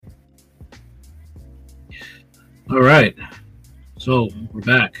All right, so we're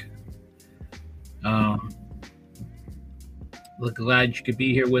back. Um, look, glad you could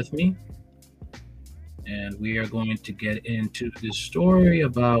be here with me, and we are going to get into this story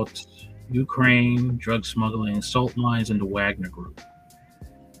about Ukraine drug smuggling, salt mines, and the Wagner Group.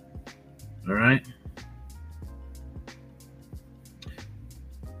 All right,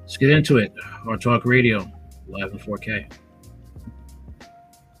 let's get into it. Our Talk Radio, live in 4K.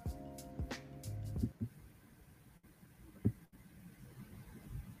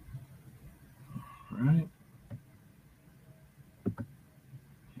 All right,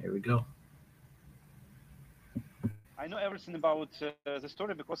 here we go. I know everything about the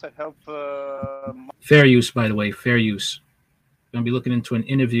story because I help. Fair use, by the way, fair use. We're going to be looking into an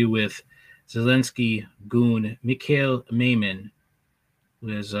interview with Zelensky goon Mikhail Maimin, who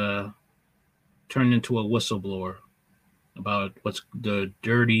has turned into a whistleblower about what's the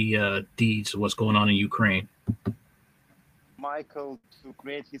dirty deeds of what's going on in Ukraine. Michael to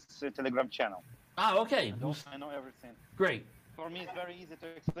create his Telegram channel. Okay. And also I know everything. Great. For me, it's very easy to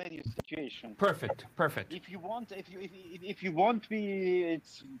explain your situation. Perfect. If you want, if you want me,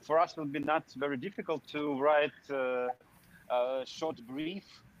 it's for us will be not very difficult to write a short brief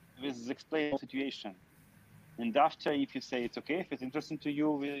with explain situation. And after, if you say it's okay, if it's interesting to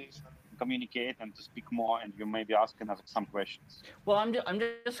you, we communicate and to speak more, and you maybe ask another some questions. Well, I'm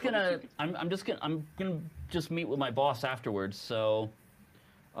just gonna just meet with my boss afterwards. So,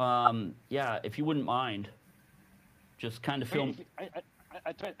 yeah, if you wouldn't mind, just kind of film. I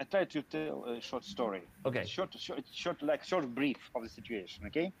try to tell a short story. Okay. Short brief of the situation.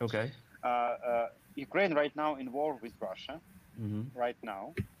 Okay. Okay. Ukraine right now in war with Russia. Mm-hmm. Right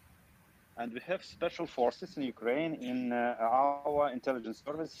now, and we have special forces in Ukraine in our intelligence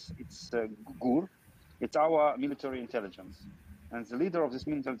service. It's GUR. It's our military intelligence, and the leader of this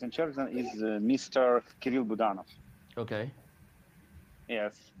military intelligence is Mr. Kirill Budanov. Okay.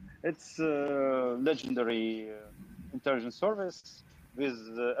 Yes, it's a legendary intelligence service with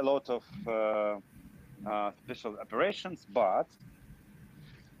a lot of special operations, but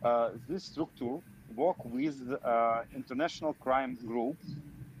this structure work with international crime group.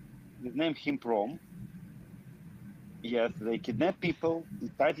 His name Himprom. Yes, they kidnap people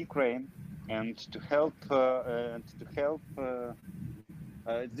inside Ukraine, and to help,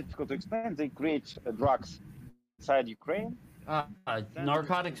 it's difficult to explain. They create drugs inside Ukraine.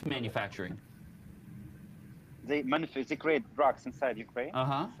 Narcotics manufacturing. They create drugs inside Ukraine,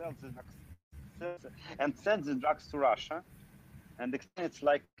 Uh-huh. and send the drugs to Russia. And it's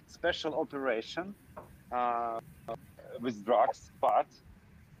like special operation with drugs, but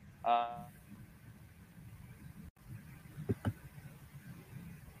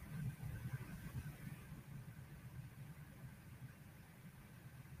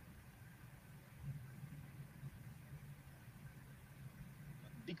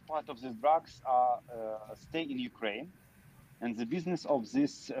big part of these drugs are stay in Ukraine, and the business of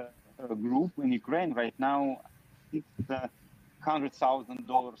this group in Ukraine right now it's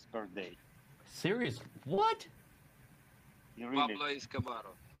 $100,000 per day. Serious? What? Really? Pablo Escobar.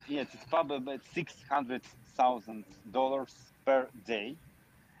 Yes, it's probably about $600,000 per day.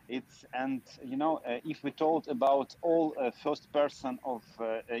 It's and you know if we told about all first person of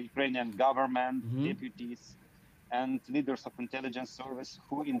Ukrainian government, Mm-hmm. deputies, and leaders of intelligence service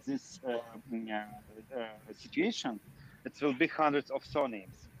who in this situation, it will be hundreds of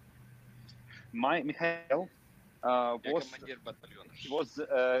surnames. Mikhail was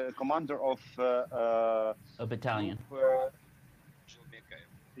commander of A battalion.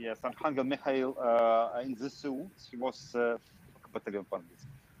 Yes, Archangel Mikhail in the zoo. He was battalion.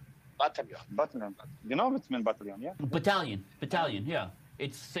 Battalion. You know what mean battalion, yeah? Battalion. Yeah.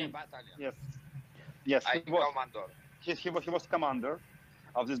 It's same. Battalion. Yes. I commander. He was commander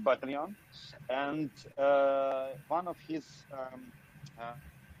of this battalion, and one of his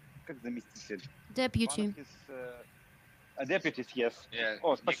как заместитель? Deputy. One of his deputies, yes. Yeah.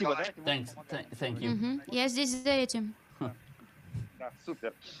 О, спасибо, да? Thank you. Я здесь за этим. Да,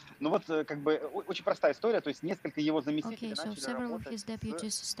 супер. Ну вот, как бы, очень простая история, то есть несколько его заместителей Okay, so начали several of his работать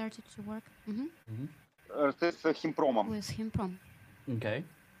deputies started to work с Химпромом. with Himprom. Okay.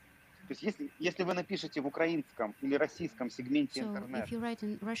 То есть если вы напишете в украинском или российском сегменте So интернета if you write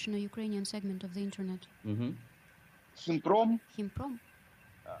in Russian or Ukrainian segment of the internet, Mm-hmm. Химпром, Himprom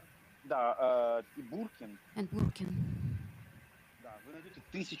да, и Буркин, and Burkin, да, вы найдете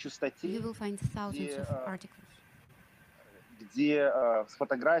 1000 статей, you will find thousands of articles где с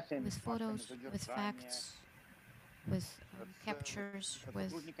фотографиями, with с фактами photos, with задержания, facts, with captures, с with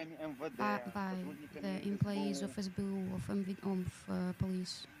сотрудниками МВД, by сотрудниками the employees of СБУ. SBU, of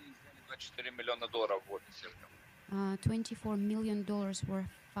police. $24 миллиона в офисе. $24 million were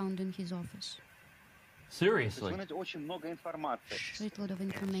found in his office. То есть, Seriously. вы знаете, очень много информации. Shitload of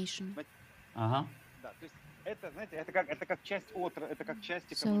information. Uh-huh. Да, то есть это, знаете, это как часть это как часть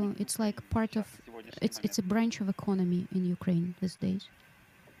So экономики it's like part of, сейчас, на сегодняшний it's a момент. branch of economy in Ukraine these days.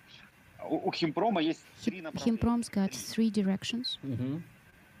 У Химпрома есть три направления. Himprom's got three directions. Mm-hmm.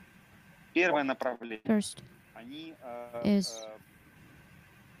 Первое направление. First Они is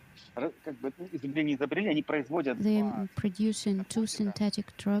как бы изобрели, они производят they're два producing two наркотика. synthetic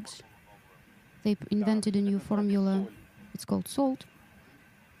drugs. They Да, invented a это new называется formula. соль. It's called salt.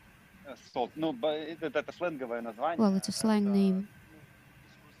 Соль. Ну, это сленговое название. Well, it's a slang Это, name.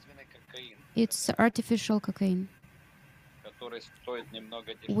 Искусственный кокаин, It's artificial cocaine, который стоит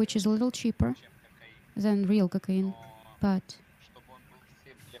немного дешевле, which is a little cheaper чем кокаин. than real cocaine, Но but чтобы он был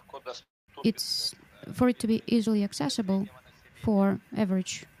всем легко доступен it's for it to be easily accessible for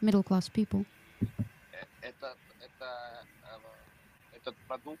average middle class people. Этот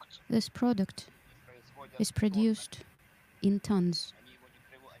продукт This product производят is produced in tons. Они его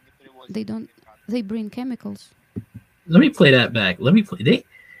не привозят They don't. американцы. They bring chemicals. Let me play that back. Let me play.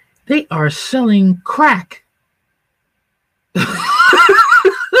 They are selling crack.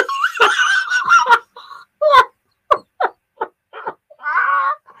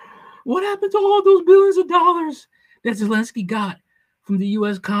 What happened to all those billions of dollars that Zelensky got from the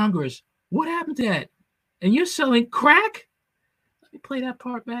U.S. Congress? What happened to that? And you're selling crack? Let me play that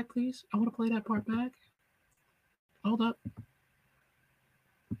part back, please. I want to play that part back. Hold up.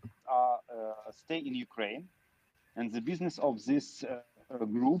 Stay in Ukraine, and the business of this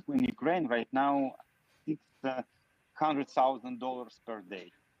group in Ukraine right now $600,000 per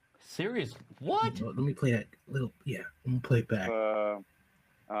day. Serious? What? Let me play that little. Yeah, I'm gonna play it back.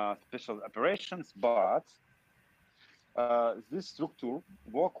 Special operations, but this structure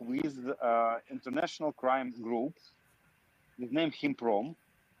work with international crime group. His name Himprom.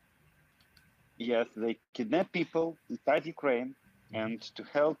 Yes, they kidnap people inside Ukraine, and to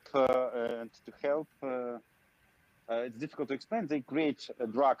help it's difficult to explain. They create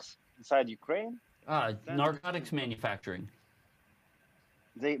drugs inside Ukraine. Narcotics manufacturing.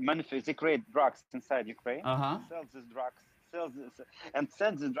 They create drugs inside Ukraine. Uh-huh. Sell these drugs, and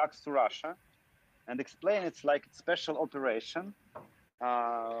send the drugs to Russia, and explain it's like a special operation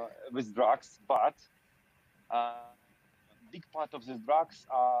with drugs, but big part of these drugs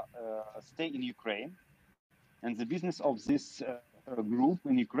are stay in Ukraine, and the business of this group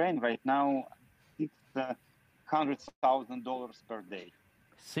in Ukraine right now $600,000 per day.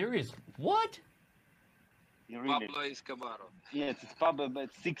 Serious? What? Really? Пабло Эскобаро. Yes, it's probably about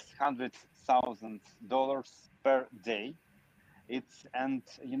 $600,000 per day. It's and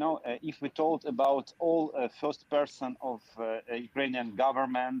you know if we told about all first person of Ukrainian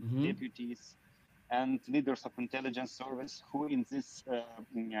government, Mhm. deputies, and leaders of intelligence service who in this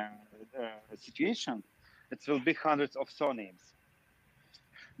situation, it will be hundreds of surnames.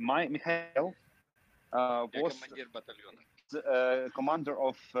 Mikhail Я was командир батальона. commander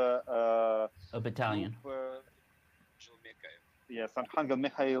of A battalion. group, Шелмекаев. yes, Archangel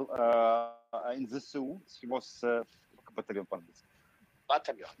Mikhail in the zoo. He was battalion.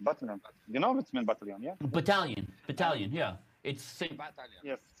 Батальон. Battalion. You know what mean battalion, yeah? Battalion, yeah. It's same. Батальон.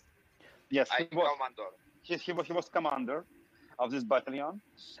 Yes. Yes, I командор. he was commander of this battalion,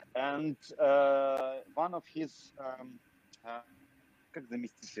 and one of his как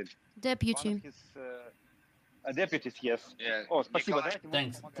заместитель? One Deputy. of his deputies, yes. Yeah. О, спасибо, Николай. да,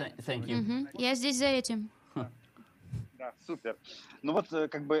 Thanks. Thank you. Я здесь за этим. Да, супер. Ну вот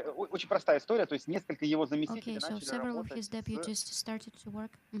как бы очень простая история, то есть несколько его заместителей Okay, so начали several of работать his deputies started to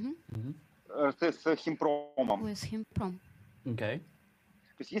work с Химпромом. with Himprom. Okay.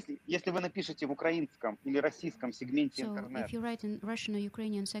 То есть если вы напишете в украинском или российском сегменте So интернета if you write in Russian or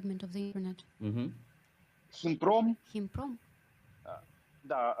Ukrainian segment of the internet, Mm-hmm. Химпром, Himprom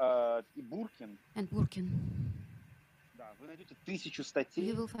да, и Буркин, and Burkin, да, вы найдете 1000 статей,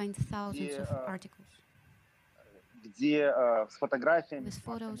 you will find thousands of articles где с фотографиями, with с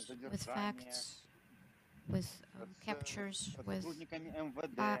фактами photos, with задержания, facts, with captures, с with сотрудниками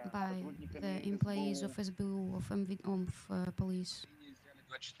МВД, by сотрудниками the employees of СБУ. SBU, of police. Они взяли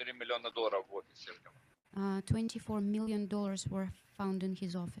 $24 миллиона в офисе. 24 million were found in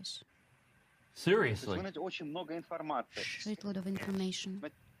his office. То есть вы Seriously? знаете, очень много информации. Shitload of information.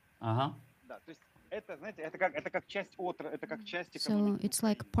 Uh-huh. Да, то есть это, знаете, это как часть это как часть So экономики it's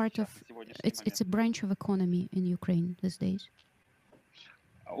like Украины part сейчас, of, на сегодняшний it's a branch of economy in Ukraine these days.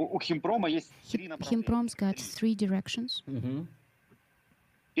 момент. У Химпрома есть три направления. Himprom's got three directions. Mm-hmm.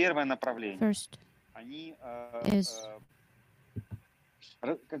 Первое направление. First Они is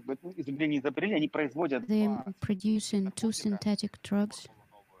как бы, ну, изобрели, не изобрели, они производят They're два producing two наркотика. synthetic drugs. Формулу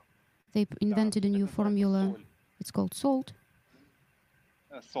новую. They invented a Это new называется formula. соль. It's called salt.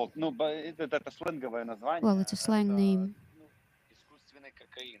 Солт. Ну, это сленговое название. Well, it's a slang Это, name. ну, Искусственный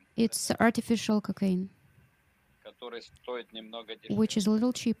кокаин, It's artificial cocaine, который стоит немного which is a дешевле,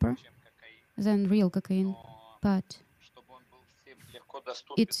 little cheaper чем кокаин, than real cocaine, но but чтобы он был всем легко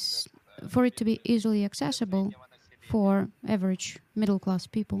доступен it's for it to be easily accessible среднего населения. for average middle class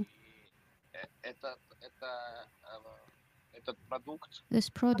people. И этот продукт This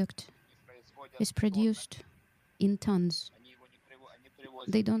product не производят is produced in tons. они его не привозят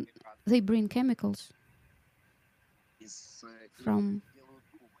They don't. They bring chemicals from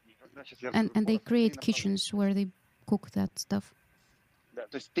значит, я and they коротко, create три kitchens where they cook that stuff. направления. Да,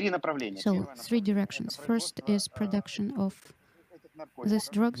 то есть три направления. So Первое three направление — directions. это First производство, is production of этих these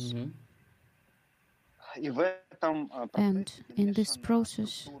наркотиков. drugs, Mm-hmm. И в этом and процессе in this замешаны process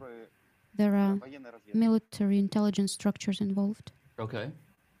структуры there are военной разведки. military intelligence structures involved. Okay.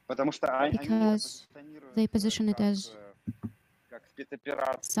 Потому что они Because позиционируют they position it как, as как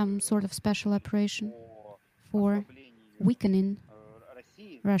спецоперацию some sort of special operation по for ослаблению weakening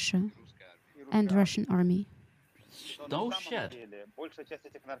России Russia и русской армии. и and русской Russian army. армии. No Но на самом shit. деле большая часть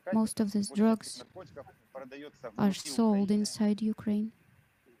этих наркотиков, Most of these большая часть drugs этих наркотиков продается are внутри sold Украины inside Ukraine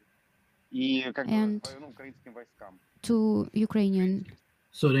и как бы and украинским войскам. to Ukrainian.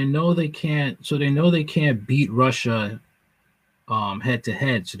 So they know they can't. So they know they can't beat Russia head to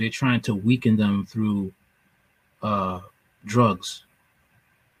head. So they're trying to weaken them through drugs.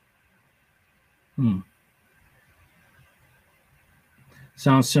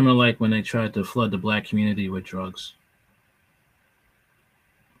 Sounds similar like when they tried to flood the black community with drugs.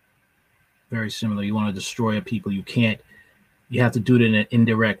 Very similar. You want to destroy a people, you can't. You have to do it in an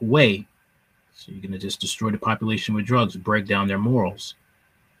indirect way. So you're going to just destroy the population with drugs, break down their morals.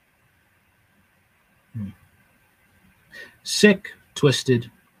 Sick, twisted.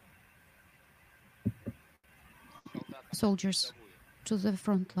 Soldiers to the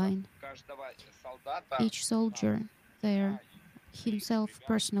front line. Each soldier there, himself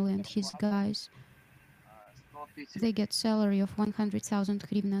personally and his guys, they get salary of 100,000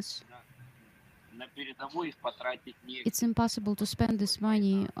 hryvnias. It's impossible to spend this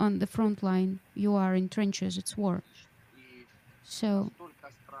money on the front line. You are in trenches, it's war. So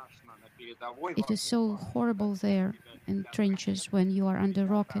it is so horrible there in trenches when you are under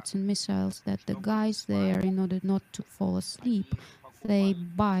rockets and missiles that the guys there, in order not to fall asleep, they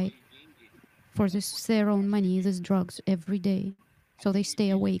buy for this their own money these drugs every day. So they stay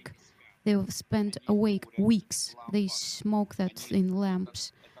awake. They will spend awake weeks. They smoke that in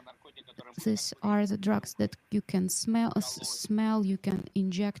lamps. These are the drugs that you can smell, you can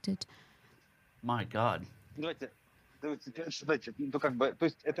inject it. My God. Давайте, ну как бы, то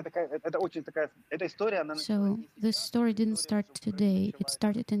есть это такая, это очень такая, эта история, она So this story didn't start today. It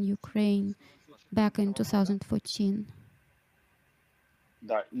started in Ukraine back in 2014.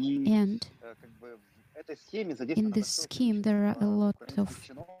 Да, и And как бы в этой схеме in задействовано this большое scheme, there are a lot количество of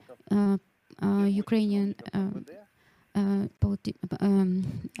чиновников, Ukrainian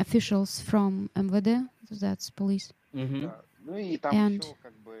officials from MVD, that's police, Mm-hmm. да. Ну и там and еще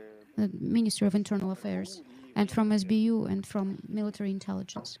как бы the Ministry of Internal Affairs, and from SBU and from military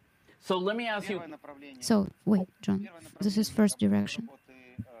intelligence. So let me ask you. первое направление. So wait, John, this is first direction.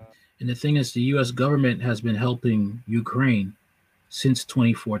 And the thing is, the U.S. government has been helping Ukraine since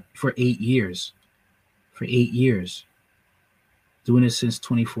 24 for 8 years. For 8 years, doing it since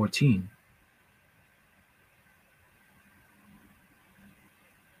 2014.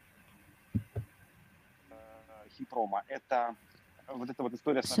 Химпрома. Это вот эта вот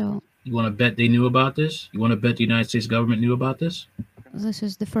история с So You want to bet they knew about this? You want to bet the United States government knew about this? this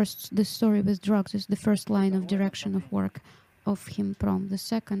is the story with drugs is the first line of direction of work of Himprom. The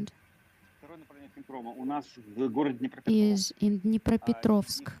second Второе направление Химпрома. У нас в городе Днепропетровск is in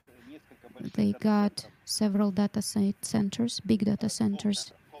Dnipropetrovsk. They got several data centers, big data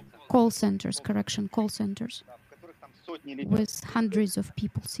centers, call centers, call centers, в которых там сотни ребят. with hundreds of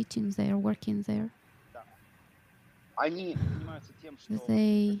people sitting there, working there. Они занимаются тем, что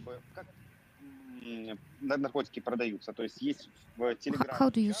They, как наркотики продаются. То есть есть в Телеграме. how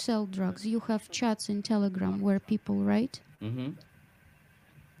do you sell drugs? You have chats in Telegram where people write. Mm-hmm.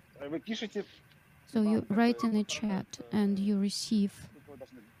 Вы пишете, So you write in a chat and you receive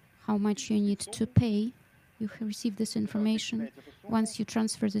how much you need to pay. You receive this information. Once you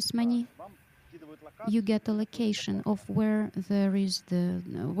transfer this money, вам скидывают локацию. you get a location of where there is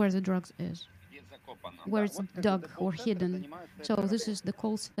where the drugs is, Где закопано. where it's Вот как dug бы or колл-центр hidden. занимается So этой this работой. is the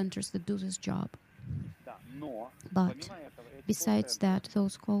call centers that do this job. Да. Но, But помимо этого, эти besides колл-центры that,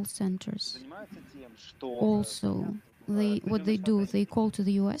 those call centers занимаются тем, что also, what they do, they call to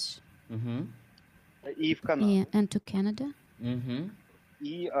the US Mm-hmm. и в Канаду, and to Canada, Mm-hmm.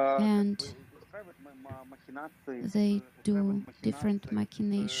 и and устраивают махинации, they do устраивают different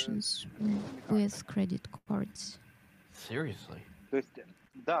махинации machinations с with credit cards. Seriously. То есть,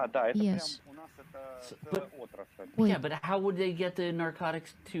 да, это Yes. прям у нас это So- целая отрасль. Wait. Yeah, but how would they get the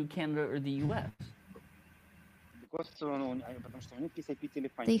narcotics to Canada or the U.S.? Because, потому что у них есть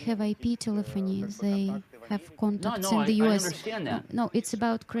IP-телефония. They have IP telephony, they have contacts in the I US. understand that. No, it's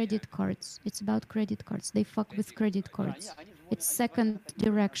about credit cards. It's about credit cards. They fuck with credit cards. It's second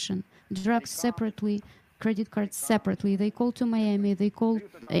direction. Drugs separately, credit cards separately. They call to Miami, they call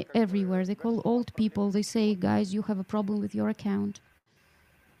everywhere. They call old people. They say, guys, you have a problem with your account.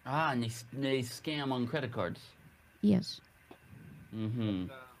 Ah, and they scam on credit cards. Yes. Mm-hmm.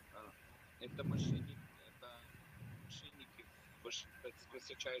 Это мошенники,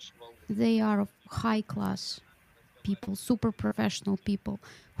 высочайшего уровня. They are of high class people, super professional people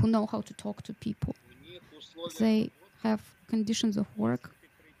who know how to talk to people. У них условия They have conditions of work,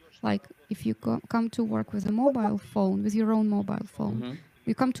 like if you come to work with a mobile phone, with your own mobile phone, Mm-hmm.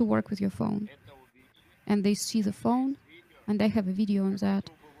 you come to work with your phone, and they see the phone, and I have a video on that,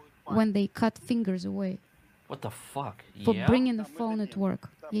 when they cut fingers away What the fuck? for Yeah? bringing the phone at work.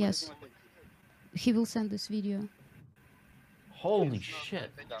 Yes, he will send this video. Holy shit.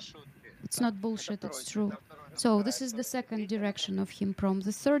 это не шутки. It's not bullshit, it's true. So this is the second direction of Himprom.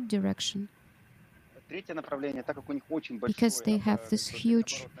 The third direction, Третье направление, так как у них очень because they have this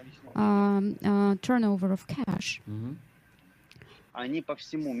huge turnover of cash Mm-hmm. они по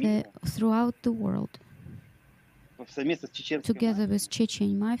всему the, миру, throughout the world, совместно с чеченской together with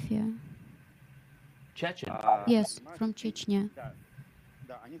Chechen mafia. Chechen. Yes, занимаются from Chechnya.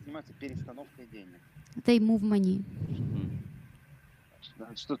 Да, они занимаются перестановкой денег. They move money. Mm-hmm.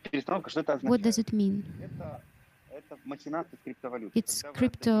 Что перестановка, что это What does означает? it mean? Это махинации с криптовалютой. It's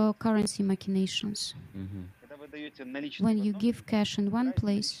cryptocurrency machinations. Mm-hmm. Когда вы даете наличные When в you одном give месте, cash in one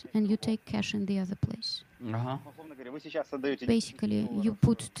place and you take cash in the other place. Uh-huh. условно говоря, вы сейчас отдаете Basically, you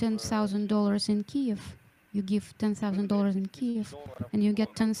put $10,000 in Kiev, you give $10,000 in Kiev, and you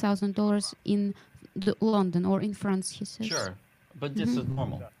get $10,000 in London or in France, he says. Sure. But this is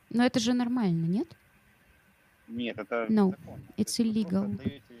normal. Но это же нормально, нет? Нет, это No, незаконно. it's Вы просто illegal.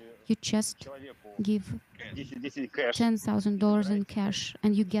 отдаете You just человеку give 10 кэш. $10,000 in cash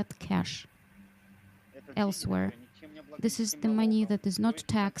and you get cash. Это elsewhere. деньги, которые ничем не облагаются, This is никаким the money налогом. that is Никто not их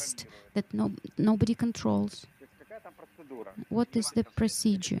не taxed, контролирует. that nobody controls. То есть какая там процедура? What is the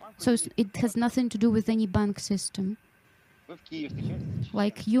procedure? So it has nothing to do with any bank system. Вы в Киеве встречаетесь с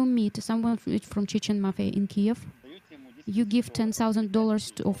Like you meet someone from Chechen mafia in Kiev, даете ему 10 you give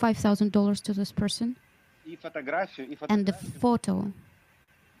 $10,000 or $5,000 to this person, и фотографию, and the photo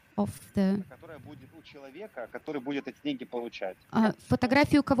of the которая будет у человека, который будет эти деньги получать.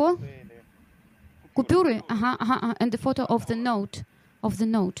 фотографию кого? Или Купюры? And the photo of the note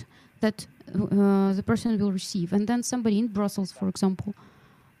that the person will receive, and then somebody in Brussels, for example.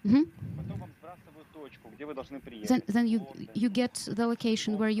 Mhm. Потом вам сбрасывают точку, где вы должны приехать. Then you get the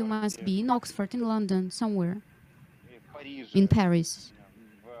location where you must be in Oxford, in London, somewhere, В Париже, in Paris,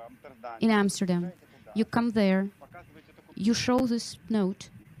 в Амстердаме. in Amsterdam. You come there, Показываете эту you show this note,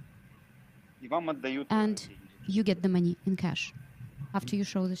 и вам отдают and деньги. you get the money in cash after you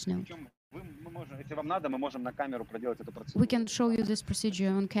show this note. Причем мы можем, если вам надо, мы можем на камеру проделать эту процедуру. We can show you this procedure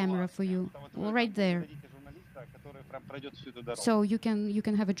on camera for you, right there. Дадите журналиста, который прям пройдет всю эту дорогу. So you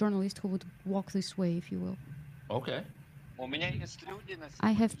can have a journalist who would walk this way, if you will. Okay. У меня есть люди на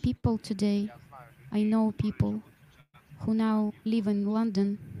I have people today, я знаю, I know people who now live in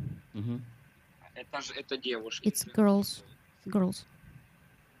London. Mm-hmm. это девушки. It's girls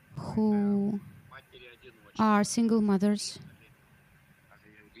who Матери-одиночки, are single mothers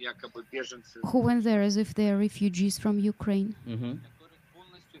якобы беженцы, who went there as if they are refugees from Ukraine, Mm-hmm. которые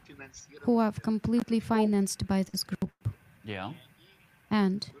полностью финансированы, who are completely financed by this group. Yeah.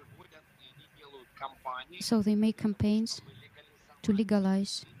 And выводят, и они делают кампании, so they make campaigns to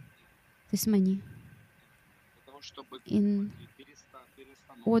legalize this money для того, чтобы in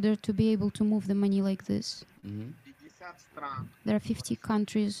перестановку. order to be able to move the money like this. Mm-hmm. 50 стран, There are 50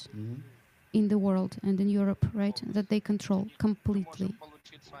 countries Mm-hmm. in the world and in Europe, right, that they control мы completely. можем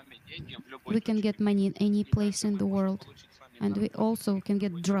получить с вами деньги в любой We can точке get money in any мира. place in the Мы можем world, получить с вами and we наркотики also can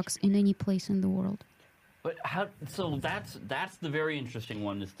get drugs in any place in the world. But how? So that's the very interesting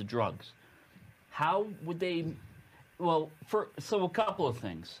one is the drugs. How would they? Well, so a couple of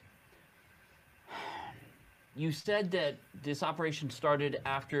things. You said that this operation started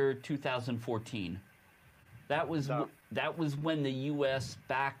after 2014. Да. that was when the U.S.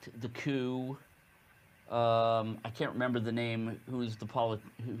 backed the coup. I can't remember the name. Who's the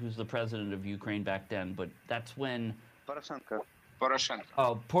president of Ukraine back then? But that's when Порошенко.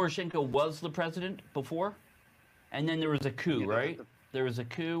 Порошенко. Poroshenko was the president before, and then there was a coup, Нет, right? There was a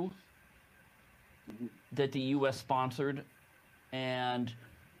coup that the U.S. sponsored, and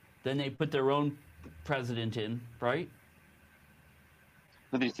then they put their own president in, right?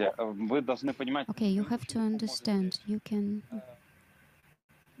 Смотрите, вы должны понимать... Okay, you have to understand. You can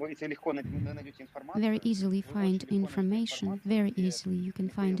Вы если легко найдете информацию... very easily вы find очень легко найдете information. информацию, Very где easily you can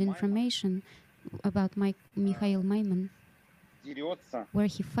Михаил find Майман information about Mikhail Maiman, дерется where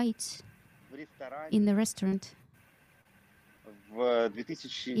he fights в ресторане in the restaurant в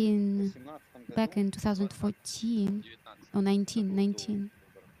 2018 in back году in 2014 or 1919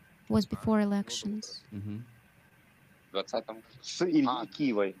 was before elections Mm-hmm. 20-м. с Ильей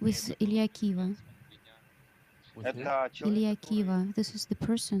Кивой. with Ilya Kiva. Это Ilya человек, Kiva, this is the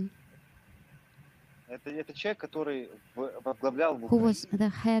person это человек, который возглавлял в who was Украине, the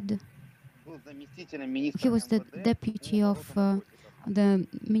head, был заместителем министра he was the МВД deputy по of народному the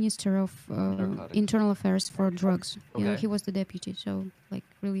Minister of Narcotics. Internal Affairs for drugs. You know, Okay. he was the deputy, so like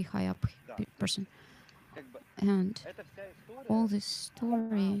really high up Да. person. Как бы And эта вся история, all this она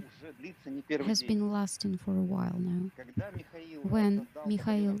story уже длится не первый has день. been lasting for a while now. Когда Михаил When создал Mikhail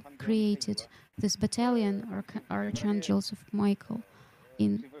батальон Архангела created Михаила, this battalion, Archangels of Michael,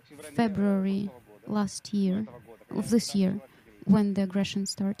 in February last year, of this year, when the aggression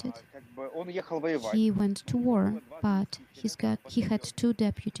started, как бы он ехал воевать, he went to war, but he had two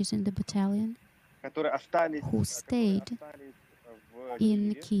deputies in the battalion которые остались, who stayed которые остались в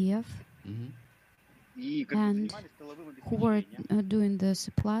in Киеве Kiev, Mm-hmm. и как бы and занимались тыловым who were обеспечением, doing the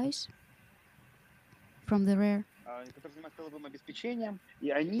supplies from the rear, которые занимались тыловым обеспечением, и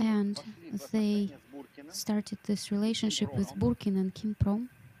они and вошли в they отношения с Буркиным. started this relationship with Burkin and Kimprom.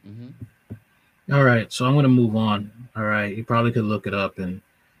 Mm-hmm. All right, so I'm going to move on. All right, you probably could look it up and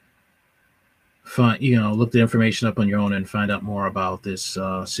find, look the information up on your own and find out more about this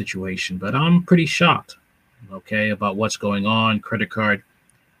situation. But I'm pretty shocked, okay, about what's going on. Credit card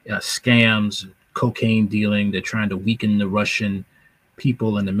scams, cocaine dealing. They're trying to weaken the Russian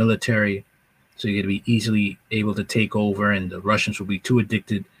people and the military, so you're going to be easily able to take over, and the Russians will be too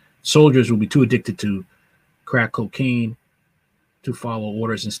addicted. Soldiers will be too addicted to crack cocaine to follow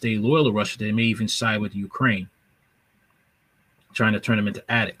orders and stay loyal to Russia. They may even side with Ukraine, trying to turn them into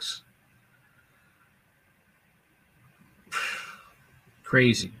addicts.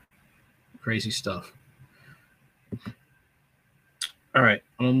 Crazy stuff. All right,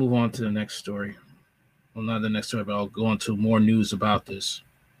 I'm gonna move on to the next story. Well, not the next story, but I'll go on to more news about this.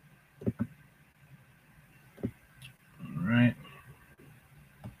 All right,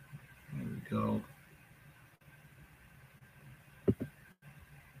 there we go.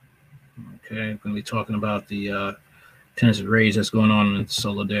 Okay, I'm going to be talking about the intensive raids that's going on in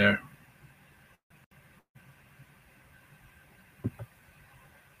Soledar.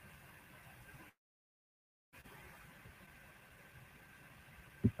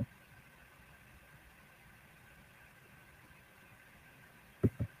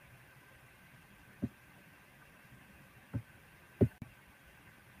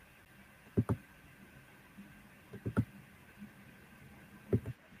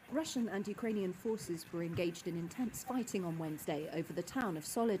 Russian and Ukrainian forces were engaged in intense fighting on Wednesday over the town of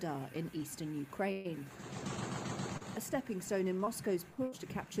Soledar in eastern Ukraine, a stepping stone in Moscow's push to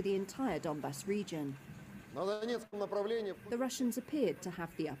capture the entire Donbas region. The Russians appeared to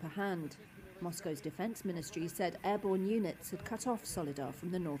have the upper hand. Moscow's defense ministry said airborne units had cut off Soledar from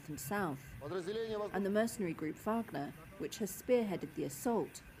the north and south. And the mercenary group Wagner, which has spearheaded the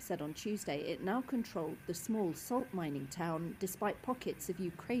assault, said on Tuesday it now controlled the small salt mining town despite pockets of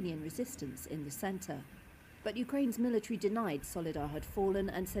Ukrainian resistance in the center. But Ukraine's military denied Soledar had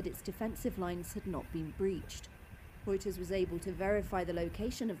fallen and said its defensive lines had not been breached. Reuters was able to verify the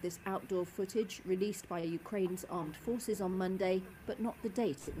location of this outdoor footage released by Ukraine's armed forces on Monday, but not the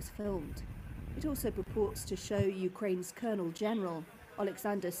date it was filmed. It also purports to show Ukraine's Colonel General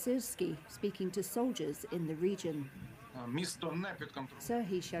Alexander Syrsky speaking to soldiers in the region.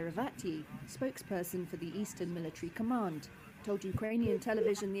 Serhiy Sherevati, spokesperson for the Eastern Military Command, told Ukrainian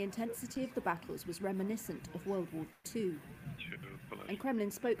television the intensity of the battles was reminiscent of World War II. And Kremlin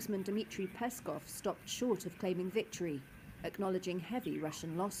spokesman Dmitry Peskov stopped short of claiming victory, acknowledging heavy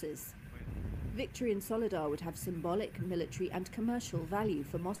Russian losses. Victory in Soledar would have symbolic, military and commercial value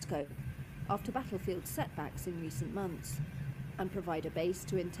for Moscow after battlefield setbacks in recent months, and provide a base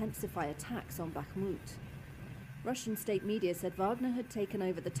to intensify attacks on Bakhmut. Russian state media said Wagner had taken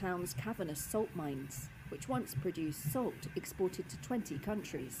over the town's cavernous salt mines. which once produced salt exported to 20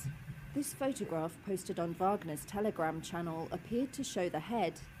 countries. This photograph, posted on Wagner's Telegram channel, appeared to show the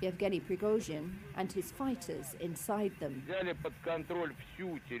head, Yevgeny Prigozhin, and his fighters inside them.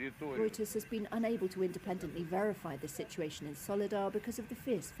 Reuters has been unable to independently verify the situation in Soledar because of the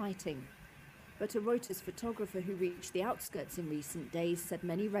fierce fighting. But a Reuters photographer who reached the outskirts in recent days said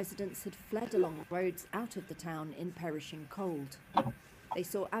many residents had fled along roads out of the town in perishing cold. They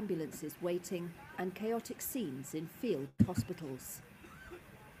saw ambulances waiting and chaotic scenes in field hospitals.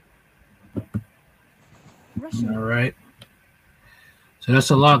 All right. So that's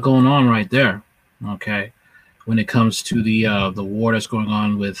a lot going on right there. Okay. When it comes to the war that's going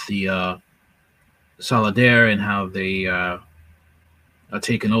on with the Soledar and how they are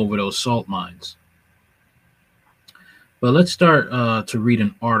taking over those salt mines. But let's start to read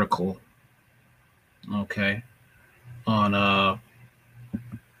an article, okay, on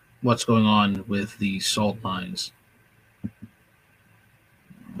what's going on with the salt mines.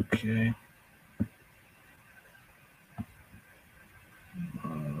 Okay.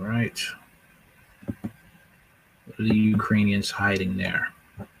 All right. What are the Ukrainians hiding there?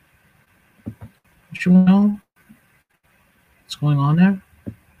 Don't you know what's going on there?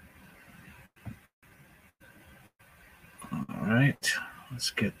 All right, let's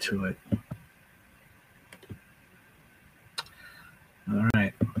get to it. All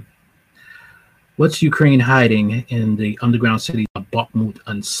right. What's Ukraine hiding in the underground cities of Bakhmut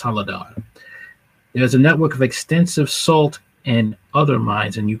and Soledar? There's a network of extensive salt and other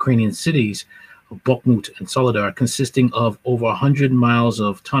mines in Ukrainian cities of Bakhmut and Soledar, consisting of over 100 miles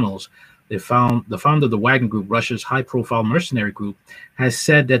of tunnels. The founder of the Wagner Group, Russia's high-profile mercenary group, has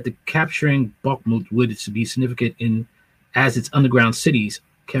said that the capturing Bakhmut would be significant as its underground cities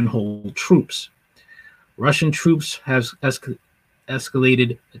can hold troops. Russian troops have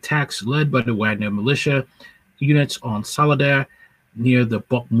escalated attacks led by the Wagner militia units on Soledar near the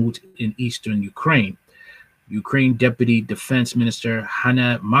Bakhmut in eastern Ukraine. Ukraine Deputy Defense Minister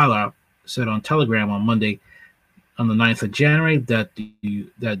Hanna Maliar said on Telegram on Monday, on the 9th of January, that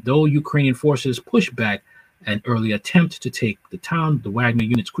though Ukrainian forces pushed back an early attempt to take the town, the Wagner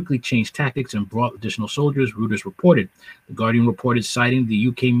units quickly changed tactics and brought additional soldiers, Reuters reported. The Guardian reported, citing the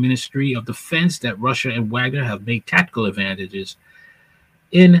UK Ministry of Defense, that Russia and Wagner have made tactical advantages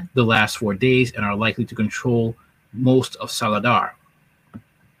in the last 4 days and are likely to control most of Soledar.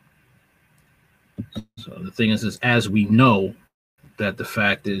 So the thing is as we know, that the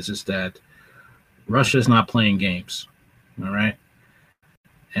fact is that Russia is not playing games, all right?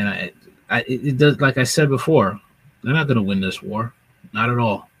 And it does, like I said before, they're not going to win this war, not at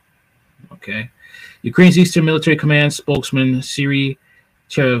all. Okay. Ukraine's Eastern Military Command spokesman Siri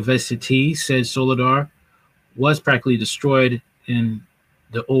Cherevesity said Soledar was practically destroyed in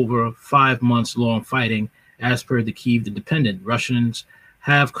the over 5 months long fighting. As per the Kyiv Independent, Russians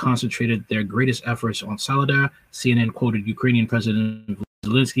have concentrated their greatest efforts on Soledar. CNN quoted Ukrainian President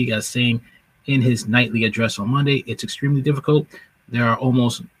Zelensky as saying in his nightly address on Monday, "It's extremely difficult. There are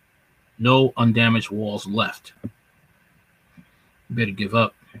almost no undamaged walls left." You better give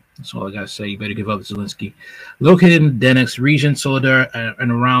up. That's all I gotta say. You better give up, Zelensky. Located in the Donetsk region, Soledar,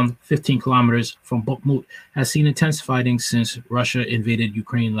 and around 15 kilometers from Bakhmut, has seen intense fighting since Russia invaded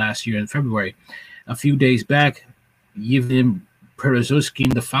Ukraine last year in February. A few days back, Yevgeny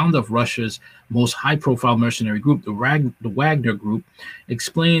Prigozhin, the founder of Russia's most high-profile mercenary group, the Wagner Group,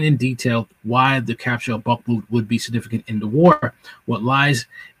 explained in detail why the capture of Bakhmut would be significant in the war, what lies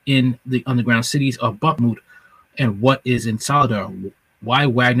in the underground cities of Bakhmut, and what is in Soledar. Why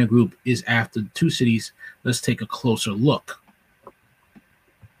Wagner Group is after the two cities. Let's take a closer look.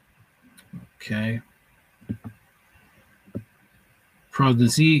 Okay.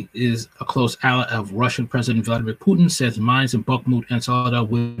 Prigozhin is a close ally of Russian President Vladimir Putin, says mines in Bakhmut and Soledar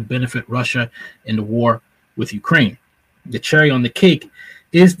would benefit Russia in the war with Ukraine. The cherry on the cake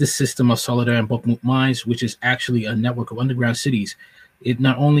is the system of Soledar and Bakhmut mines, which is actually a network of underground cities. It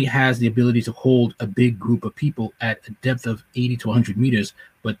not only has the ability to hold a big group of people at a depth of 80 to 100 meters,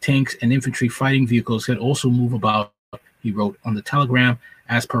 but tanks and infantry fighting vehicles can also move about, he wrote on the Telegram,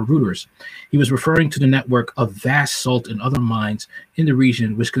 as per Reuters. He was referring to the network of vast salt and other mines in the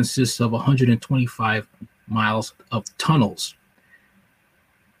region, which consists of 125 miles of tunnels.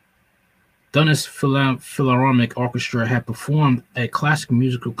 Donetsk Philharmonic Orchestra had performed a classic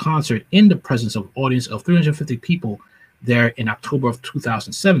musical concert in the presence of an audience of 350 people there in October of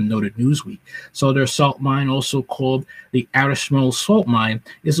 2007, noted Newsweek. Soledar salt mine, also called the Arashmel salt mine,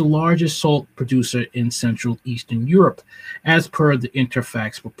 is the largest salt producer in Central Eastern Europe, as per the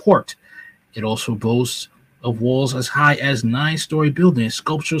Interfax report. It also boasts of walls as high as 9-story buildings,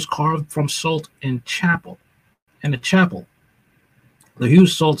 sculptures carved from salt and a chapel. The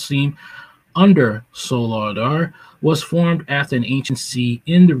huge salt seam under Soledar was formed after an ancient sea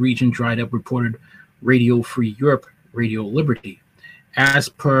in the region dried up, reported Radio Free Europe, Radio Liberty. As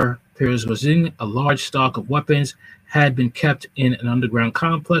per Prigozhin, a large stock of weapons had been kept in an underground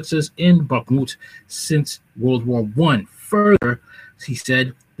complexes in Bakhmut since World War I. Further, he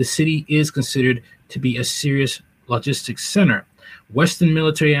said, the city is considered to be a serious logistics center. Western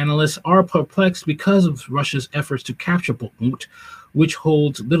military analysts are perplexed because of Russia's efforts to capture Bakhmut, which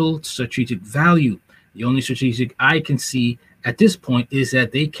holds little strategic value. The only strategic I can see at this point is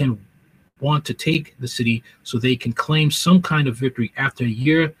that they can want to take the city so they can claim some kind of victory after a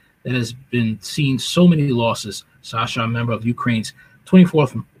year that has been seen so many losses. Sasha, a member of Ukraine's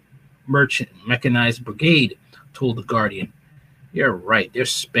 24th Merchant Mechanized Brigade, told The Guardian. You're right. They're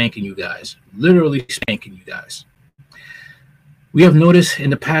spanking you guys. Literally spanking you guys. We have noticed in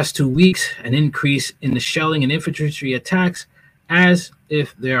the past 2 weeks an increase in the shelling and infantry attacks as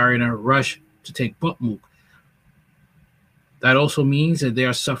if they are in a rush to take Bakhmut. That also means that they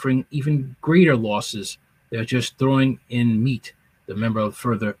are suffering even greater losses. They're just throwing in meat. The member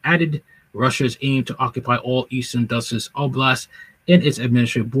further added, Russia's aim to occupy all eastern Donetsk Oblast and its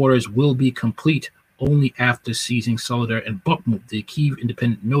administrative borders will be complete only after seizing Soledar and Bakhmut. The Kyiv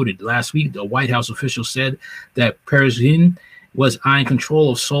Independent noted last week the White House official said that Prigozhin was eyeing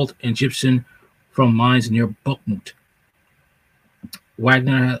control of salt and gypsum from mines near Bakhmut.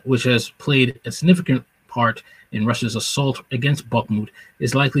 Wagner, which has played a significant part in Russia's assault against Bakhmut,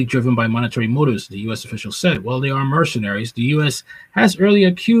 is likely driven by monetary motives, the U.S. official said. While they are mercenaries, the U.S. has earlier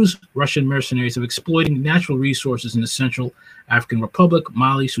accused Russian mercenaries of exploiting natural resources in the Central African Republic,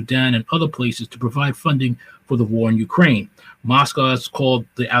 Mali, Sudan, and other places to provide funding for the war in Ukraine. Moscow has called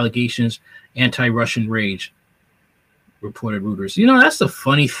the allegations anti-Russian rage, reported Reuters. You know, that's the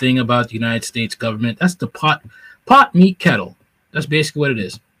funny thing about the United States government. That's the pot meat kettle. That's basically what it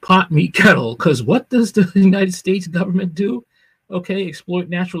is. Pot meat kettle. Because what does the United States government do? Okay, exploit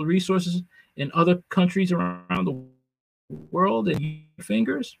natural resources in other countries around the world and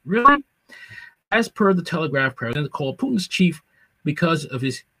fingers? Really? As per the Telegraph, President called Putin's chief because of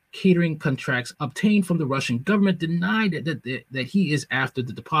his catering contracts obtained from the Russian government, denied that he is after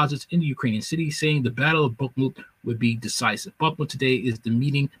the deposits in the Ukrainian city, saying the Battle of Bakhmut would be decisive. Bakhmut today is the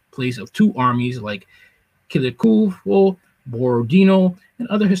meeting place of two armies like Kilikuvo, Borodino, and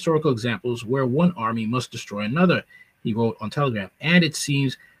other historical examples where one army must destroy another, he wrote on Telegram. And it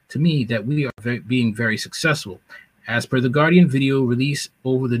seems to me that we are being very successful. As per the Guardian, video release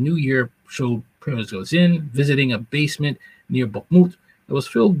over the new year showed Prigozhin visiting a basement near Bakhmut that was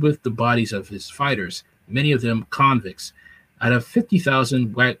filled with the bodies of his fighters, many of them convicts. Out of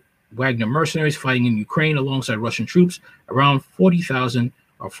 50,000 Wagner mercenaries fighting in Ukraine alongside Russian troops, around 40,000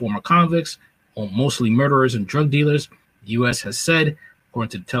 are former convicts, mostly murderers and drug dealers, the U.S. has said,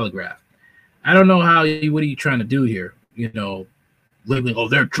 according to the Telegraph. I don't know what are you trying to do here? You know, labeling, oh,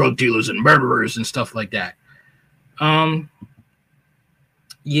 they're drug dealers and murderers and stuff like that.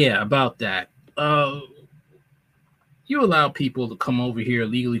 Yeah, about that. You allow people to come over here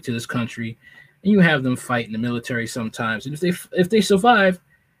illegally to this country, and you have them fight in the military sometimes. And if they survive,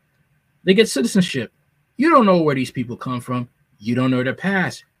 they get citizenship. You don't know where these people come from. You don't know their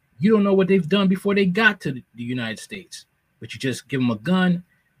past. You don't know what they've done before they got to the United States. But you just give them a gun.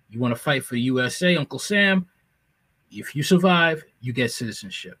 You want to fight for the USA, Uncle Sam. If you survive, you get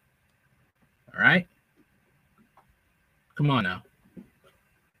citizenship. All right? Come on now.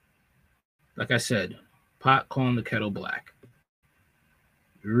 Like I said, pot calling the kettle black.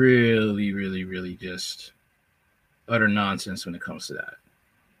 Really, really, really just utter nonsense when it comes to that.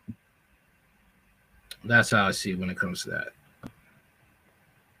 That's how I see it when it comes to that.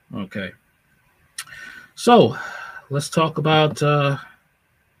 Okay. So let's talk about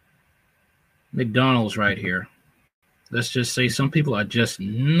McDonald's right here. Let's just say some people are just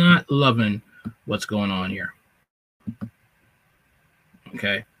not loving what's going on here.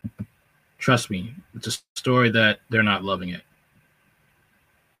 Okay. Trust me, it's a story that they're not loving it.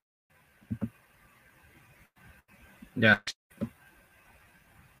 Yeah.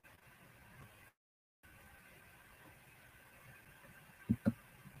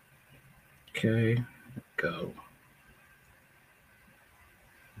 Okay, go.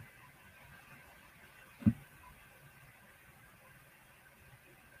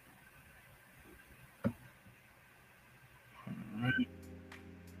 All right.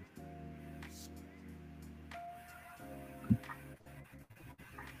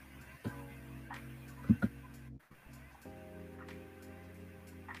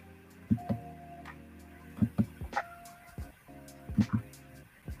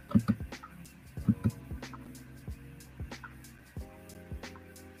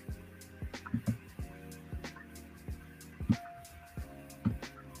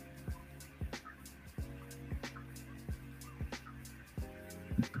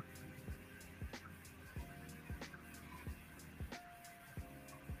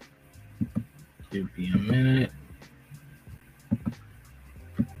 Give me a minute.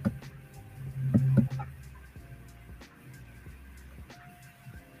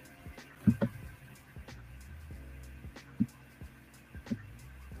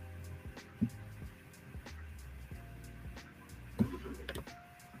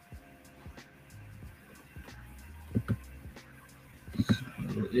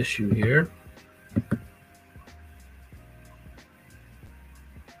 Issue here.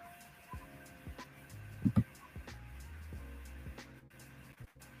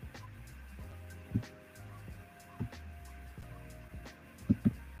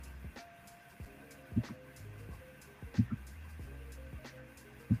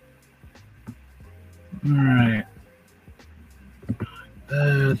 All right.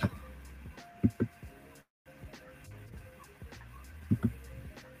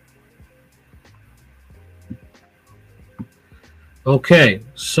 Okay,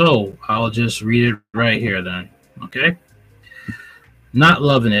 so I'll just read it right here then. Okay. Not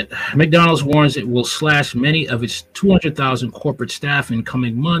loving it. McDonald's warns it will slash many of its 200,000 corporate staff in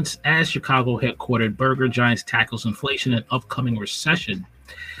coming months as Chicago headquartered burger giants tackles inflation and upcoming recession.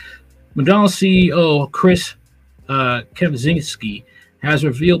 McDonald's CEO Chris Kempczynski has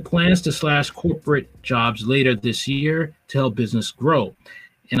revealed plans to slash corporate jobs later this year to help business grow.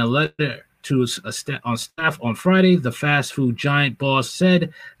 In a letter to on staff on Friday, the fast food giant boss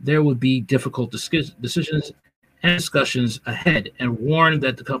said there would be difficult decisions and discussions ahead, and warned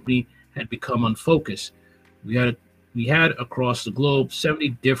that the company had become unfocused. We had across the globe 70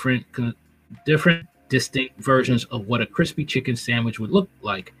 different distinct versions of what a crispy chicken sandwich would look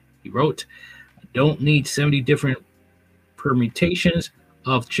like, he wrote. I don't need 70 different permutations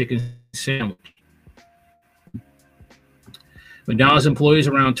of chicken sandwich. McDonald's employs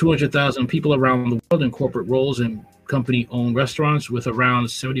around 200,000 people around the world in corporate roles in company-owned restaurants, with around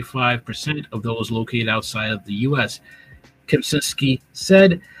 75% of those located outside of the U.S. Kempczynski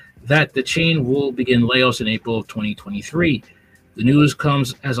said that the chain will begin layoffs in April of 2023. The news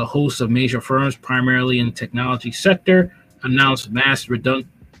comes as a host of major firms, primarily in the technology sector, announced mass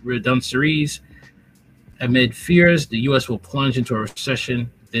redundancies amid fears the U.S. will plunge into a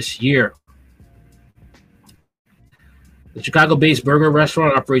recession this year. The Chicago-based burger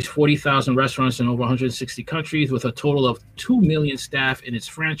restaurant operates 40,000 restaurants in over 160 countries with a total of 2 million staff in its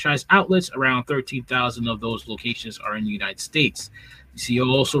franchise outlets. Around 13,000 of those locations are in the United States. The CEO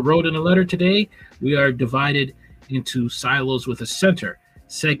also wrote in a letter today, we are divided into silos with a center,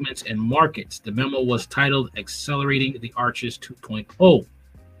 segments, and markets. The memo was titled Accelerating the Arches 2.0.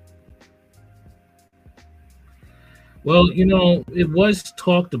 Well, you know, it was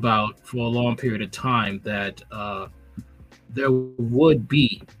talked about for a long period of time that there would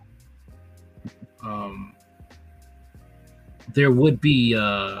be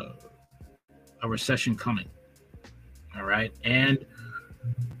a recession coming. All right. And,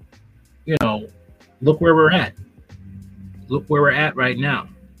 you know, look where we're at. Look where we're at right now.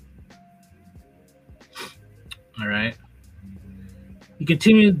 All right. He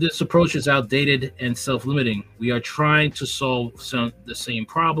continued, this approach is outdated and self-limiting. We are trying to solve the same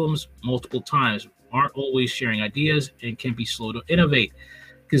problems multiple times, aren't always sharing ideas, and can be slow to innovate.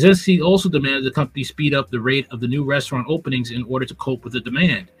 Kempczynski also demanded the company speed up the rate of the new restaurant openings in order to cope with the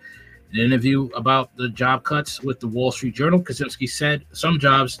demand. In an interview about the job cuts with the Wall Street Journal, Kempczynski said some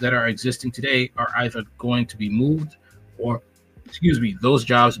jobs that are existing today are either going to be moved or, those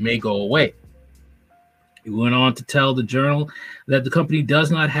jobs may go away. He went on to tell the Journal that the company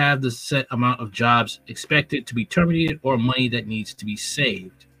does not have the set amount of jobs expected to be terminated or money that needs to be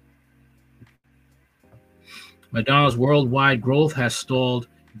saved. McDonald's worldwide growth has stalled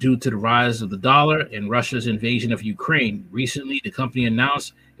due to the rise of the dollar and Russia's invasion of Ukraine. Recently, the company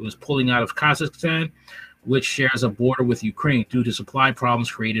announced it was pulling out of Kazakhstan, which shares a border with Ukraine, due to supply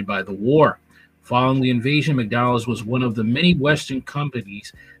problems created by the war. Following the invasion, McDonald's was one of the many Western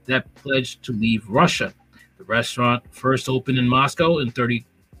companies that pledged to leave Russia. The restaurant, first opened in Moscow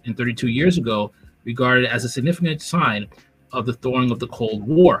 32 years ago, regarded as a significant sign of the thawing of the Cold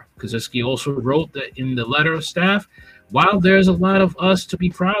War. Kempczynski also wrote that in the letter of staff, while there's a lot for us to be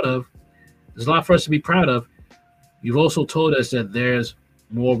proud of, you've also told us that there's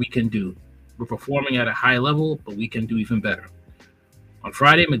more we can do. We're performing at a high level, but we can do even better. On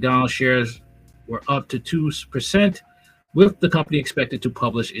Friday, McDonald's shares were up to 2%, with the company expected to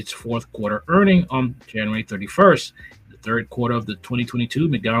publish its fourth quarter earnings on January 31st. The third quarter of the 2022,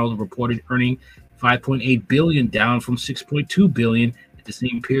 McDonald's reported earning $5.8 billion, down from $6.2 billion at the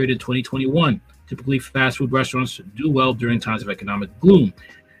same period in 2021. Typically, fast food restaurants do well during times of economic gloom,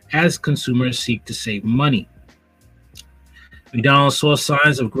 as consumers seek to save money. McDonald's saw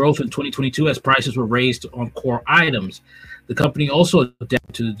signs of growth in 2022 as prices were raised on core items. The company also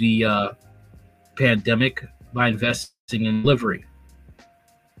adapted to the pandemic by investing in delivery.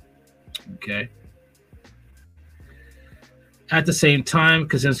 Okay. At the same time,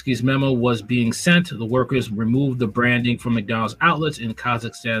 Kaczynski's memo was being sent, the workers removed the branding from McDonald's outlets in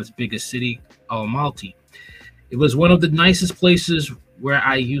Kazakhstan's biggest city, Almaty. It was one of the nicest places where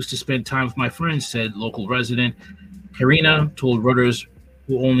I used to spend time with my friends, said local resident Karina told Reuters,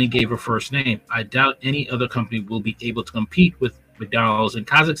 who only gave her first name. I doubt any other company will be able to compete with McDonald's in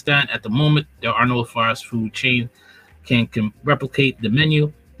Kazakhstan. At the moment, there are no fast food chains can replicate the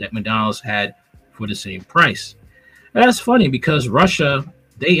menu that McDonald's had for the same price. And that's funny because Russia,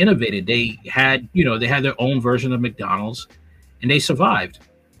 they innovated. They had their own version of McDonald's and they survived.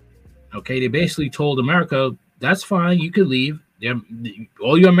 Okay, they basically told America, that's fine, you could leave.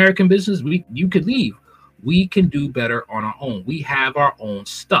 All your American business, you could leave. We can do better on our own. We have our own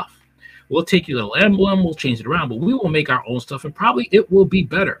stuff. We'll take your little emblem, we'll change it around, but we will make our own stuff and probably it will be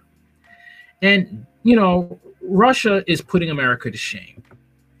better. And, Russia is putting America to shame,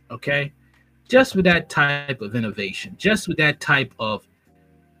 okay? Just with that type of innovation, just with that type of,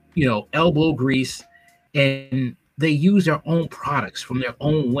 elbow grease, and they use their own products from their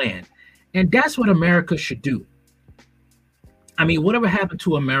own land. And that's what America should do. I mean, whatever happened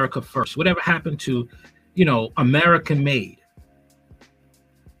to America first? Whatever happened to, American made?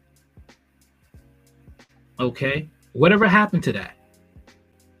 Okay? Whatever happened to that?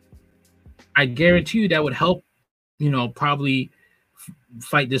 I guarantee you that would help, probably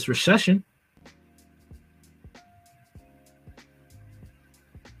fight this recession.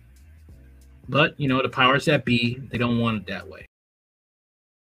 But, the powers that be, they don't want it that way.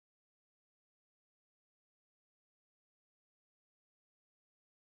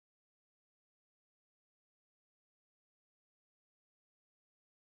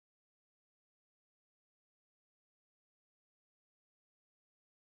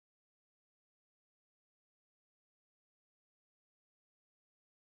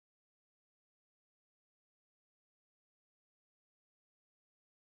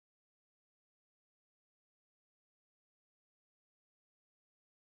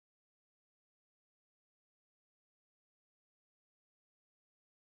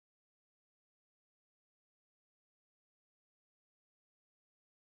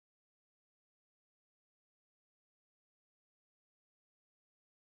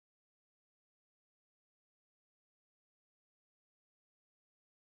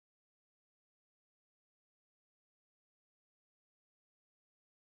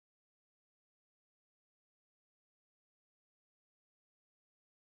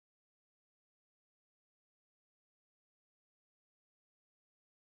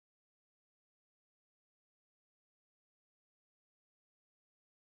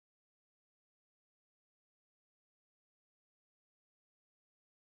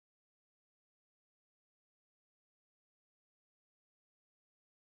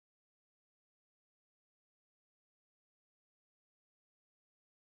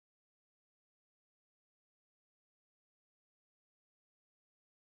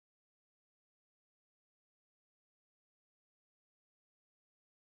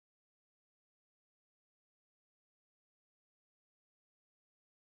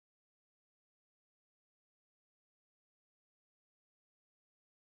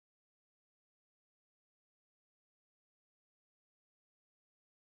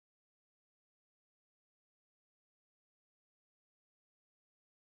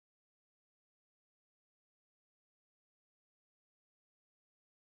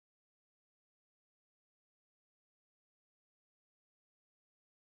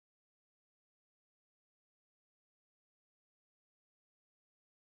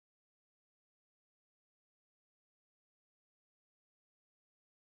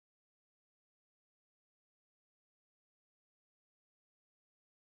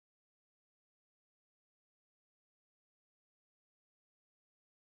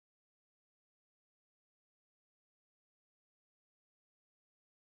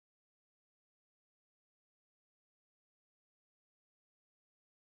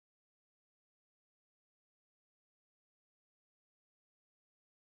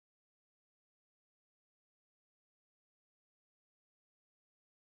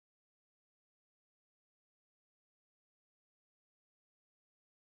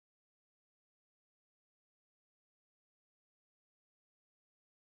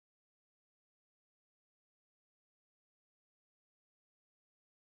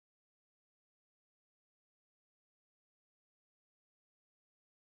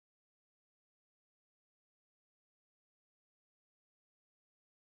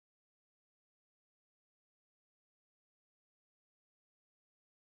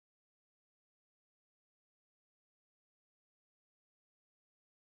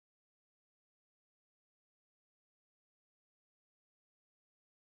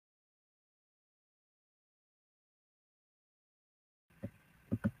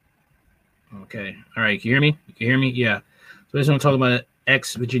 Okay. All right. Can you hear me? You can hear me? Yeah. So this one I'm talking about an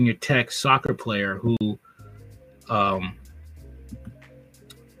ex-Virginia Tech soccer player who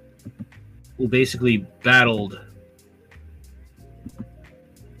basically battled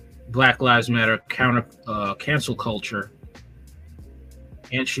Black Lives Matter cancel culture,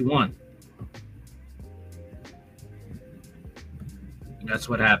 and she won. That's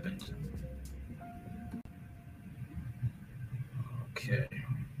what happened. Okay,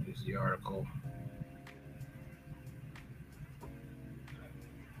 here's the article.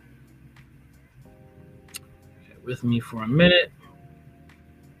 Bear with me for a minute.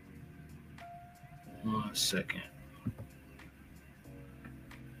 1 second.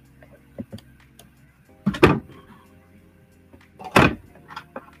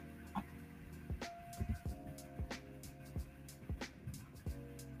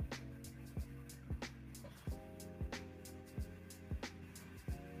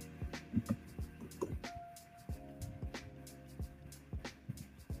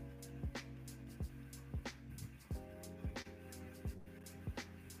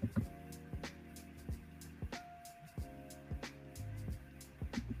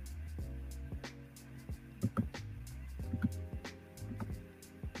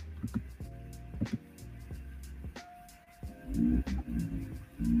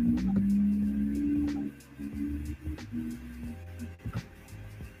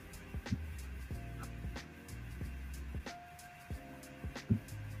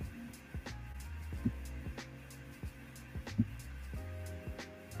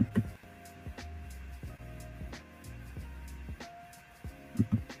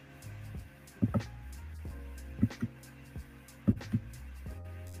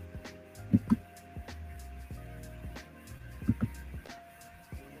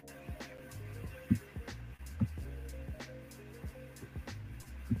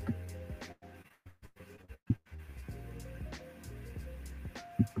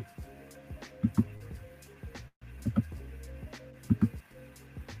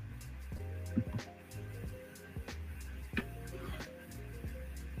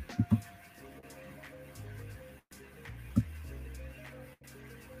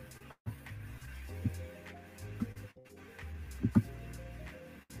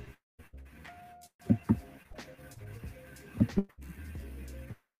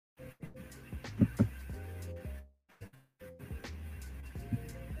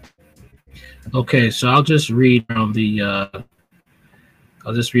 Okay, so I'll just read from the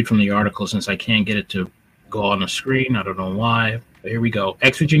article since I can't get it to go on the screen. I don't know why. But here we go.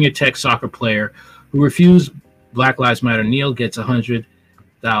 Ex-Virginia Tech soccer player who refused Black Lives Matter kneel gets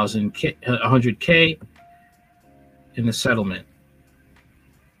 $100K in the settlement.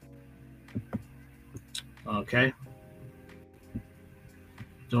 Okay.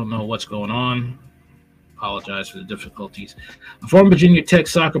 Don't know what's going on. Apologize for the difficulties. A former Virginia Tech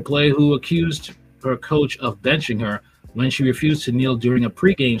soccer player who accused her coach of benching her when she refused to kneel during a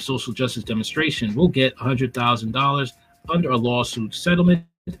pregame social justice demonstration will get $100,000 under a lawsuit settlement,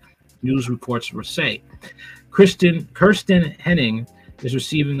 news reports say. Kirsten Henning is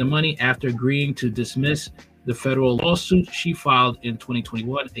receiving the money after agreeing to dismiss the federal lawsuit she filed in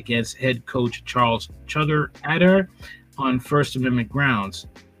 2021 against head coach Charles Chugger on First Amendment grounds.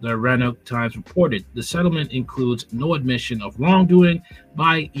 The Atlanta Times reported the settlement includes no admission of wrongdoing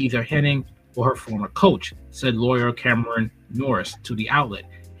by either Henning or her former coach, said lawyer Cameron Norris to the outlet.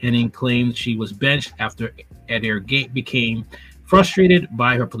 Henning claimed she was benched after Adair Gate became frustrated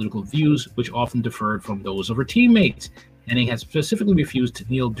by her political views, which often differed from those of her teammates. Henning has specifically refused to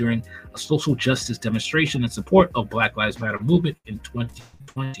kneel during a social justice demonstration in support of Black Lives Matter movement in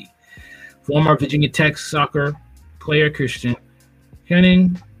 2020. Former Virginia Tech soccer player Kirsten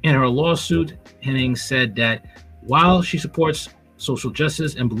Henning, in her lawsuit, Henning said that while she supports social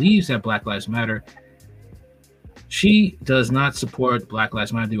justice and believes that Black Lives Matter, she does not support Black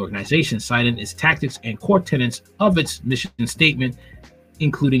Lives Matter, the organization, citing its tactics and core tenets of its mission statement,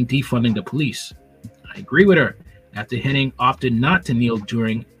 including defunding the police. I agree with her. After Henning opted not to kneel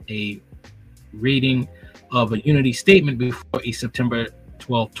during a reading of a unity statement before a September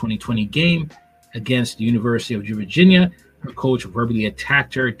 12, 2020 game against the University of Virginia, her coach verbally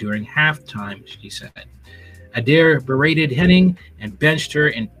attacked her during halftime, she said. Adair berated Henning and benched her,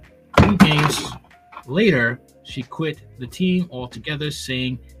 and 2 games later, she quit the team altogether,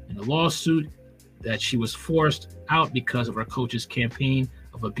 saying in the lawsuit that she was forced out because of her coach's campaign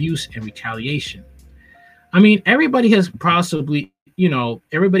of abuse and retaliation. I mean, everybody has possibly,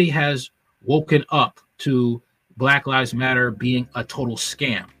 everybody has woken up to Black Lives Matter being a total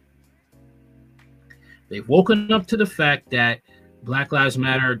scam. They've woken up to the fact that Black Lives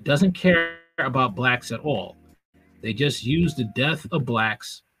Matter doesn't care about blacks at all. They just use the death of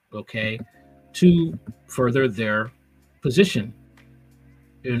blacks, okay, to further their position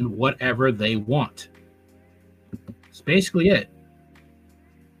in whatever they want. It's basically it.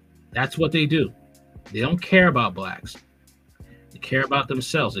 That's what they do. They don't care about blacks. They care about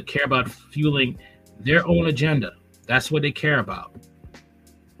themselves. They care about fueling their own agenda. That's what they care about.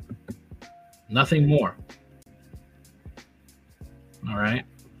 Nothing more. All right.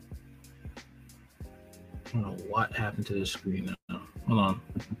 I don't know what happened to the screen now. Hold on.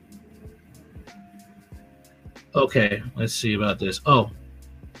 Okay, let's see about this. Oh.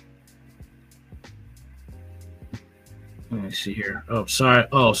 Let me see here. Oh, sorry.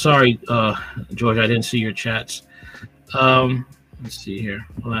 Oh, sorry, George. I didn't see your chats. Let's see here.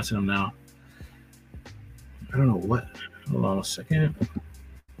 I'll answer them now. I don't know what. Hold on a second.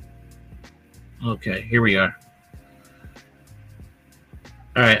 Okay, here we are.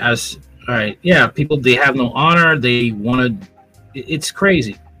 All right. All right. Yeah, people, they have no honor. They want to. It's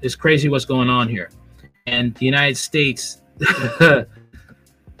crazy. It's crazy what's going on here. And the United States, I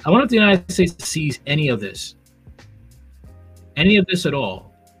wonder if the United States sees any of this. Any of this at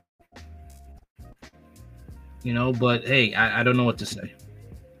all. You know, but hey, I don't know what to say.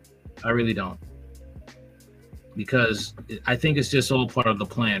 I really don't. Because I think it's just all part of the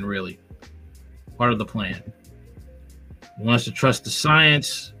plan, really. Part of the plan. He wants to trust the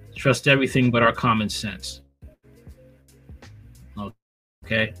science, trust everything but our common sense.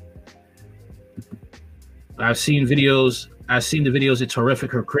 Okay. I've seen the videos. It's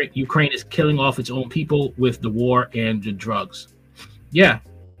horrific. Ukraine is killing off its own people with the war and the drugs. Yeah.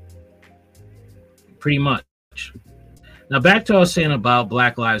 Pretty much. Now back to what I was saying about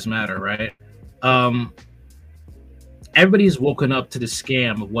Black Lives Matter, right? Everybody's woken up to the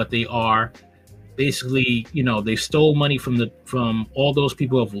scam of what they are. Basically, you know, they stole money from all those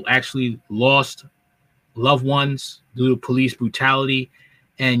people who have actually lost loved ones due to police brutality,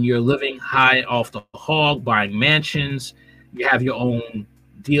 and you're living high off the hog, buying mansions. You have your own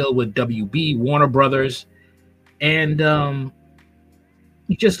deal with WB, Warner Brothers, and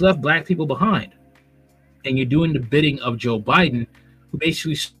you just left black people behind. And you're doing the bidding of Joe Biden, who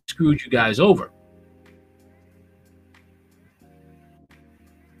basically screwed you guys over.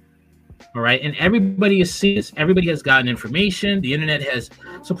 All right. And everybody is seeing this. Everybody has gotten information. The internet has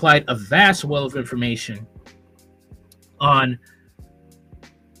supplied a vast wealth of information on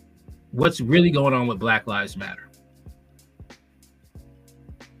what's really going on with Black Lives Matter.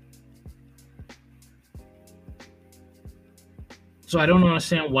 So I don't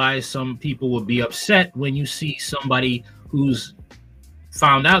understand why some people would be upset when you see somebody who's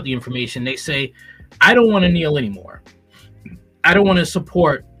found out the information. They say, I don't want to kneel anymore. I don't want to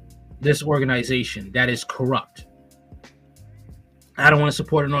support this organization that is corrupt. I don't want to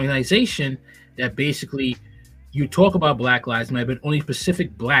support an organization that basically you talk about Black Lives Matter, but only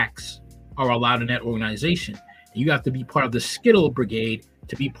specific blacks are allowed in that organization. And you have to be part of the Skittle Brigade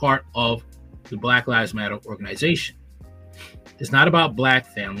to be part of the Black Lives Matter organization. It's not about black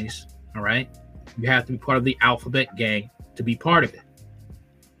families, all right? You have to be part of the Alphabet Gang to be part of it.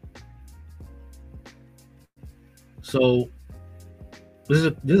 So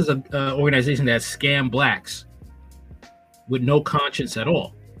this is an organization that scam blacks with no conscience at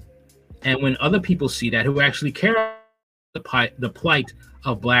all. And when other people see that, who actually care about the plight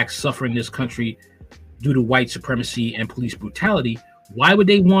of blacks suffering in this country due to white supremacy and police brutality, why would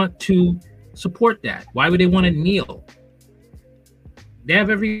they want to support that? Why would they want to kneel? They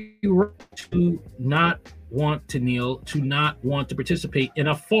have every right to not want to kneel, to not want to participate in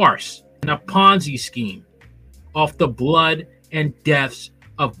a farce, in a Ponzi scheme off the blood and deaths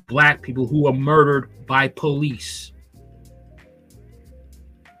of black people who were murdered by police.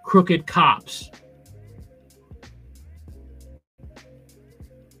 Crooked cops.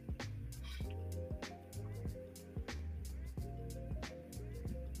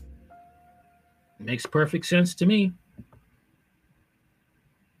 Makes perfect sense to me.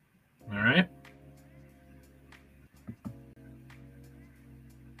 All right.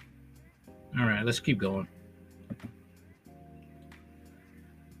 All right, let's keep going.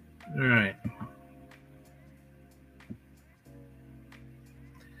 All right.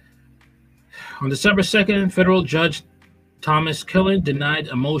 On December 2nd, federal judge Thomas Killen denied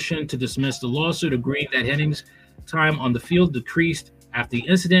a motion to dismiss the lawsuit, agreeing that Henning's time on the field decreased after the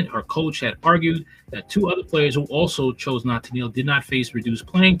incident. Her coach had argued that two other players who also chose not to kneel did not face reduced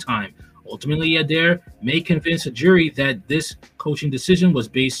playing time. Ultimately, Adair may convince a jury that this coaching decision was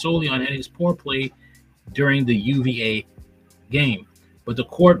based solely on Henning's poor play during the UVA game. But the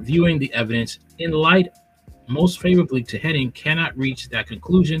court, viewing the evidence in light most favorably to Henning, cannot reach that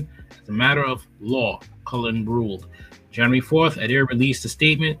conclusion. As a matter of law, Cullen ruled. January 4th, Adair released a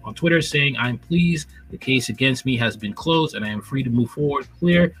statement on Twitter saying, "I'm pleased the case against me has been closed and I am free to move forward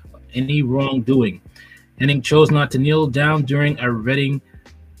clear of any wrongdoing." Henning chose not to kneel down during a reading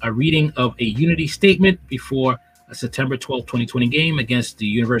of a unity statement before a September 12, 2020 game against the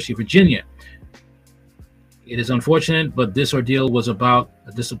University of Virginia. It is unfortunate, but this ordeal was about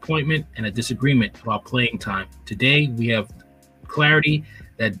a disappointment and a disagreement about playing time. Today, we have clarity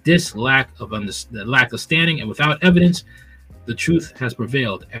that this lack of standing and without evidence, the truth has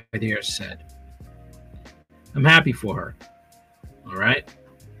prevailed, Adair said. I'm happy for her. All right.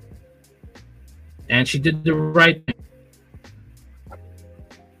 And she did the right thing.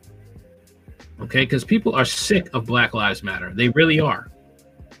 Okay, because people are sick of Black Lives Matter. They really are.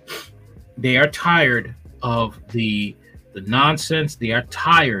 They are tired of the nonsense. They are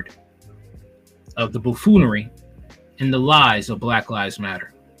tired of the buffoonery and the lies of Black Lives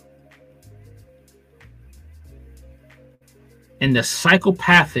Matter. And the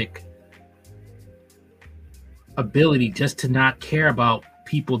psychopathic ability just to not care about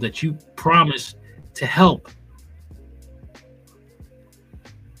people that you promised to help.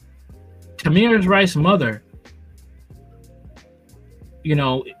 Tamir Rice's mother,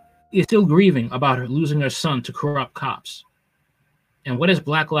 is still grieving about her losing her son to corrupt cops. And what has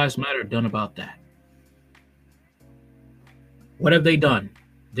Black Lives Matter done about that? What have they done?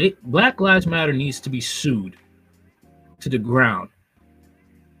 Black Lives Matter needs to be sued to the ground.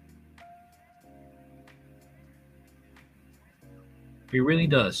 It really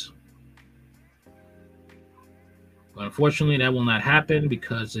does. But unfortunately, that will not happen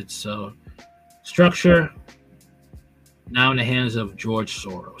because it's structure now in the hands of George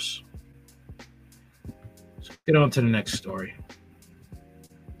Soros. Let's get on to the next story.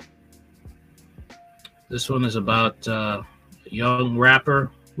 This one is about a young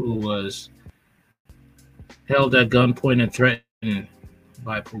rapper who was held at gunpoint and threatened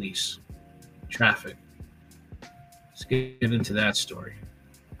by police. Traffic. Let's get into that story.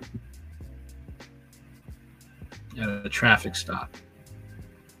 At a traffic stop.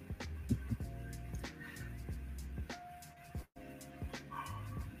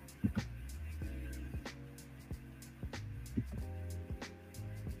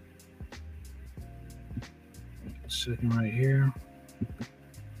 Sitting right here.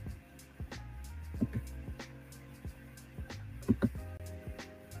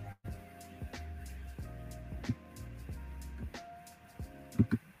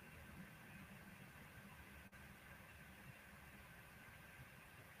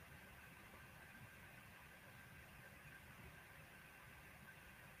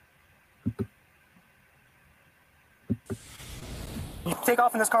 You take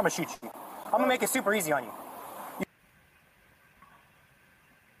off in this car, I'm gonna shoot you. I'm gonna make it super easy on you.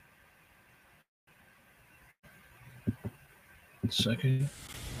 Second.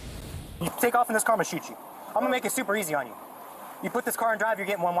 You take off in this car, I'm gonna shoot you. I'm gonna make it super easy on you. You put this car in drive, you're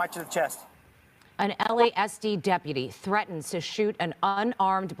getting one right to the chest. An LASD deputy threatens to shoot an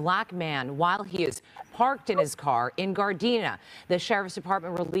unarmed black man while he is parked in his car in Gardena. The sheriff's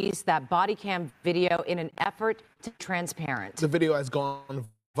department released that body cam video in an effort to be transparent. The video has gone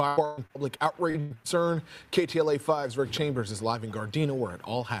viral, public outrage and concern. KTLA 5's Rick Chambers is live in Gardena where it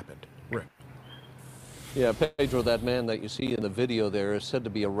all happened. Rick. Yeah, Pedro, that man that you see in the video there is said to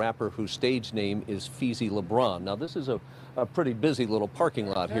be a rapper whose stage name is Feezy LeBron. Now, this is a pretty busy little parking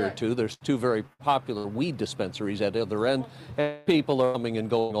lot here, too. There's two very popular weed dispensaries at the other end, and people are coming and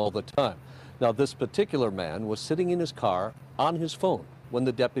going all the time. Now, this particular man was sitting in his car on his phone when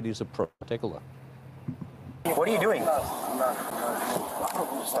the deputies approached. Take a look. What are you doing?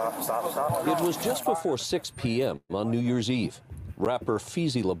 Stop. It was just before 6 p.m. on New Year's Eve. Rapper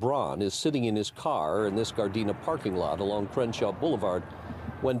Feezy LeBron is sitting in his car in this Gardena parking lot along Crenshaw Boulevard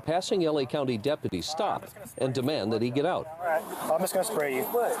when passing LA County deputies stop and demand that he get out. All right, I'm just gonna spray you.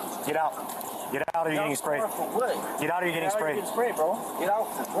 Get out. Get out or you're getting sprayed. Get out or you're getting sprayed. Get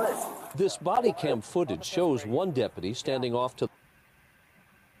out. This body cam footage shows one deputy standing off to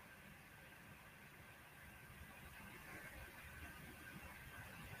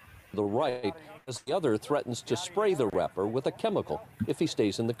the right as the other threatens to spray the rapper with a chemical if he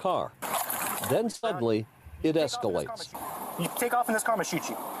stays in the car. Then suddenly, it escalates. You take off in this car, I'm gonna shoot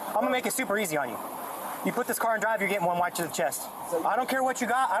you. I'm gonna make it super easy on you. You put this car in drive, you're getting one right to the chest. I don't care what you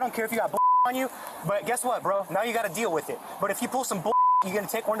got. I don't care if you got on you. But guess what, bro? Now you gotta deal with it. But if you pull some you're gonna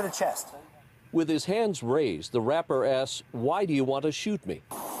take one to the chest. With his hands raised, the rapper asks, "Why do you want to shoot me?"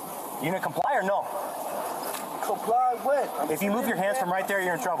 You gonna comply or no? Comply with? If you move your hands from right there,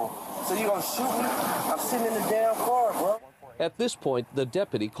 you're in trouble. So you gonna shoot me? I'm sitting in the damn car, bro. At this point, the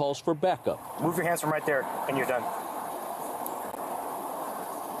deputy calls for backup. Move your hands from right there, and you're done.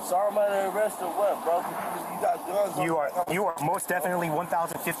 Sorry about the arrest or what, bro? You got guns. You are most definitely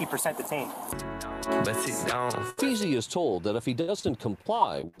 1,050% detained. But sit down. Feezy is told that if he doesn't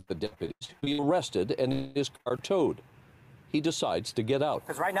comply with the deputies, he'll be arrested and his car towed. He decides to get out.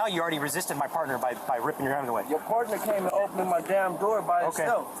 Because right now you already resisted my partner by ripping your hands away. Your partner came and opened my damn door by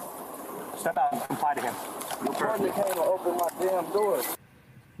himself. Step out and comply to him. Your partner came and opened my damn door.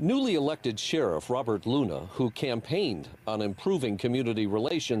 Newly elected Sheriff Robert Luna, who campaigned on improving community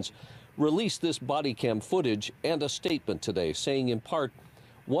relations, released this body cam footage and a statement today saying in part,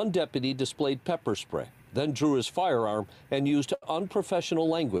 one deputy displayed pepper spray, then drew his firearm and used unprofessional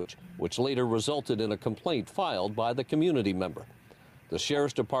language, which later resulted in a complaint filed by the community member. The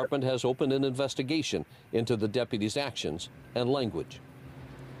Sheriff's Department has opened an investigation into the deputy's actions and language.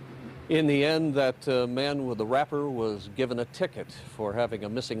 In the end, that man with the rapper was given a ticket for having a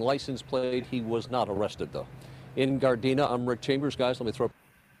missing license plate. He was not arrested, though. In Gardena, I'm Rick Chambers. Guys, let me throw it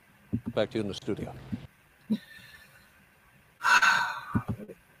back to you in the studio.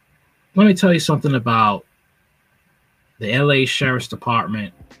 Let me tell you something about the LA Sheriff's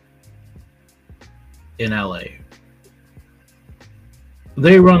Department in LA.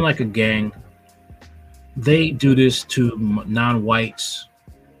 They run like a gang. They do this to non-whites,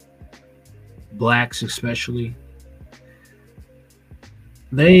 blacks especially.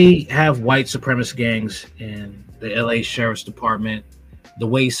 They have white supremacist gangs in the LA Sheriff's Department, the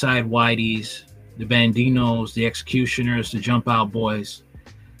Wayside Whiteys, the Bandinos, the Executioners, the Jump Out Boys.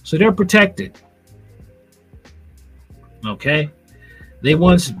 So they're protected. Okay? They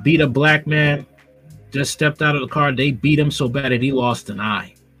once beat a black man, just stepped out of the car. They beat him so bad that he lost an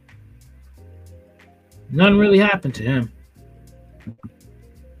eye. Nothing really happened to him.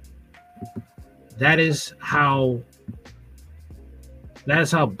 That is how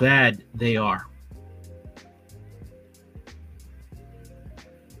bad they are.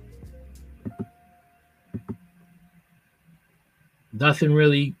 Nothing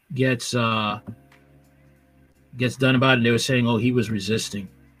really gets done about it. They were saying, "Oh, he was resisting."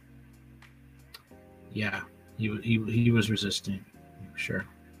 Yeah, he was resisting, sure.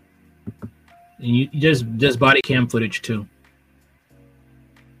 And there's body cam footage too,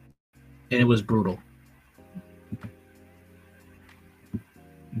 and it was brutal,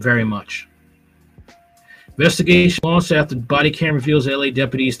 very much. Investigation launched after body cam reveals LA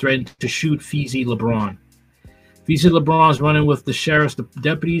deputies threatened to shoot Feezy LeBron. Feezy LeBron's running with the sheriff's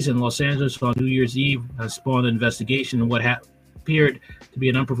deputies in Los Angeles on New Year's Eve has spawned an investigation in what appeared to be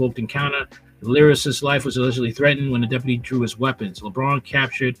an unprovoked encounter. The lyricist's life was allegedly threatened when the deputy drew his weapons. LeBron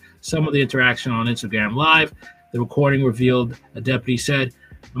captured some of the interaction on Instagram Live. The recording revealed a deputy said,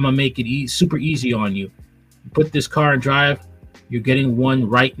 "I'm going to make it super easy on you. You put this car in drive, you're getting one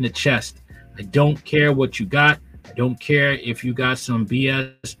right in the chest. I don't care what you got. I don't care if you got some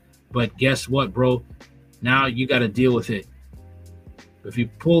BS. But guess what, bro? Now you got to deal with it. If you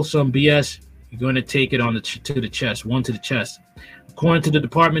pull some BS, you're going to take it on to the chest, one to the chest." According to the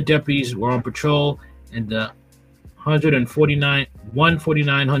department, deputies were on patrol in the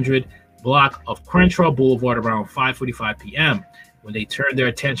 14900 block of Crenshaw Boulevard around 5:45 p.m. when they turned their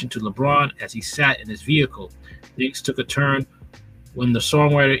attention to LeBron as he sat in his vehicle. Things took a turn when the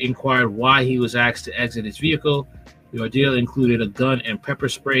songwriter inquired why he was asked to exit his vehicle. The ordeal included a gun and pepper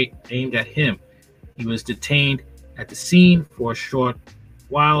spray aimed at him. He was detained at the scene for a short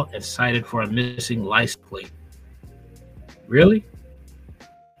while and cited for a missing license plate. Really?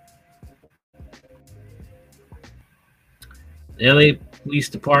 The LA Police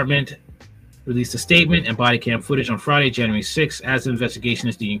Department released a statement and body cam footage on Friday, January 6th, as the investigation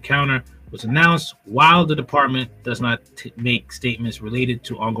into the encounter was announced. While the department does not make statements related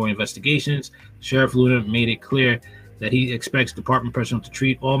to ongoing investigations, Sheriff Luna made it clear that he expects department personnel to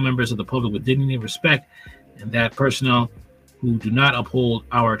treat all members of the public with dignity and respect, and that personnel who do not uphold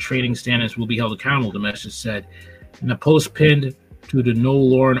our training standards will be held accountable, the message said. In a post pinned to the No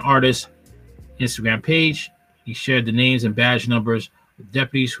Lauren Artist Instagram page, he shared the names and badge numbers of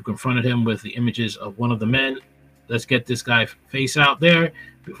deputies who confronted him with the images of one of the men. Let's get this guy face out there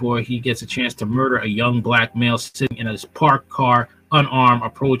before he gets a chance to murder a young black male sitting in his parked car, unarmed,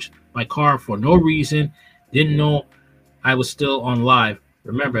 approached my car for no reason, didn't know I was still on live.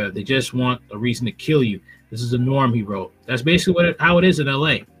 Remember, they just want a reason to kill you. This is the norm, he wrote. That's basically how it is in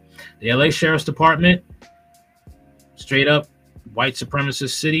LA. The LA Sheriff's Department, straight up white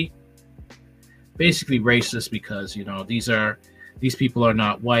supremacist city, basically racist because, you know, these people are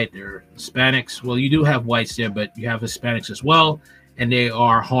not white, they're Hispanics. Well, you do have whites there, but you have Hispanics as well, and they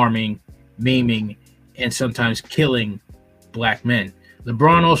are harming, maiming, and sometimes killing black men.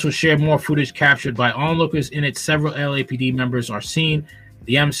 LeBron also shared more footage captured by onlookers. In it, several LAPD members are seen.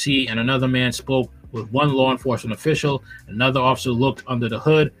 The MC and another man spoke with one law enforcement official. Another officer looked under the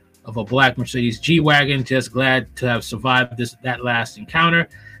hood of a black Mercedes G-Wagon, just glad to have survived that last encounter.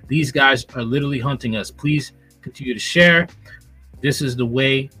 These guys are literally hunting us. Please continue to share. This is the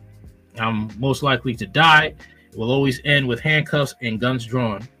way I'm most likely to die. It will always end with handcuffs and guns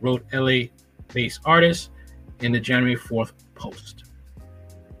drawn, wrote LA-based artist in the January 4th post.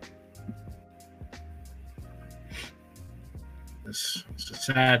 It's a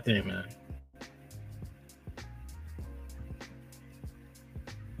sad thing, man.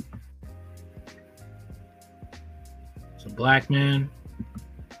 As a black man,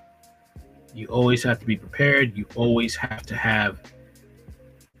 you always have to be prepared. You always have to have,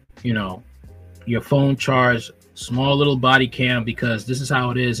 you know, your phone charged, small little body cam, because this is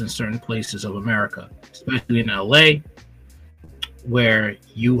how it is in certain places of America, especially in LA, where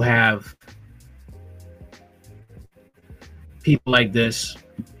you have people like this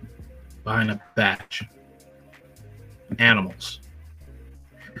behind a badge. Animals.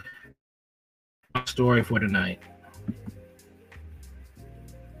 Story for tonight.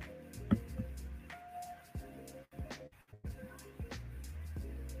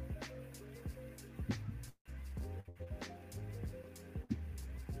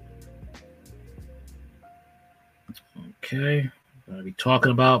 Okay, I'm going to be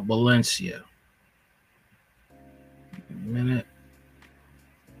talking about Valencia. A minute.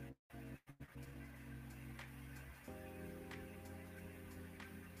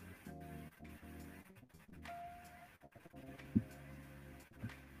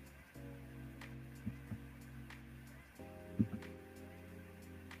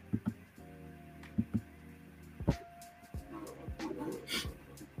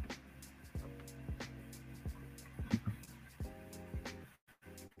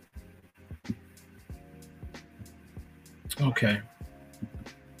 Okay.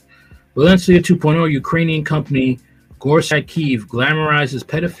 Valencia 2.0, Ukrainian company Gorsad Kyiv glamorizes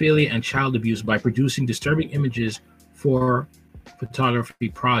pedophilia and child abuse by producing disturbing images for photography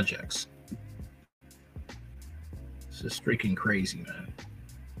projects. This is freaking crazy, man.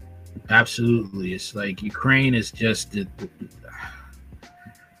 Absolutely. It's like Ukraine is just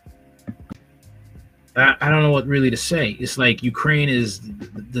I don't know what really to say. It's like Ukraine is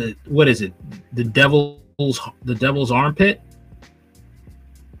the what is it? The devil's armpit.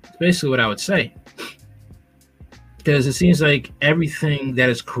 It's basically what I would say, because it seems like everything that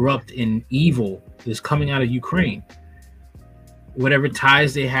is corrupt and evil is coming out of Ukraine. Whatever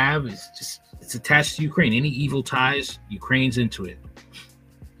ties they have it's attached to Ukraine. Any evil ties, Ukraine's into it.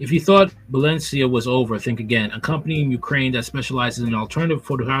 If you thought Valencia was over, think again. A company in Ukraine that specializes in alternative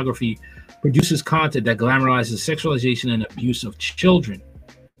photography produces content that glamorizes sexualization and abuse of children.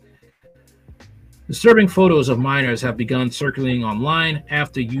 Disturbing photos of minors have begun circulating online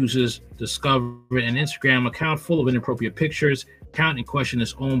after users discovered an Instagram account full of inappropriate pictures. Account in question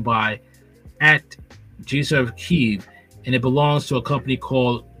is owned by @GSAV and it belongs to a company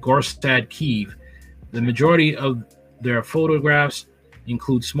called Gorsad Kyiv. The majority of their photographs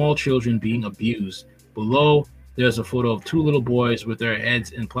include small children being abused. Below, there's a photo of two little boys with their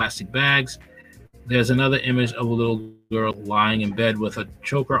heads in plastic bags. There's another image of a little girl lying in bed with a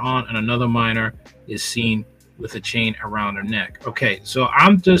choker on, and another minor is seen with a chain around her neck. Okay, so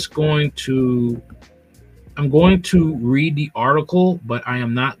I'm going to read the article, but I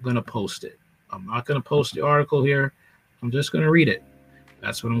am not going to post it. I'm not going to post the article here. I'm just going to read it.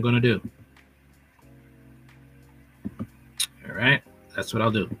 That's what I'm going to do. All right, that's what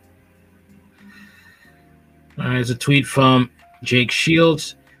I'll do. There's a tweet from Jake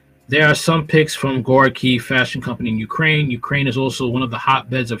Shields. There are some pics from Gorky fashion company in Ukraine. Ukraine is also one of the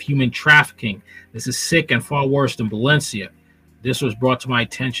hotbeds of human trafficking. This is sick and far worse than Valencia. This was brought to my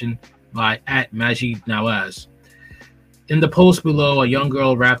attention by @Majid Nawaz. In the post below, a young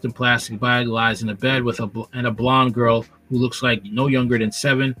girl wrapped in plastic bag lies in a bed with a blonde girl who looks like no younger than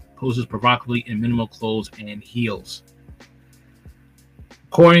 7, poses provocatively in minimal clothes and heels.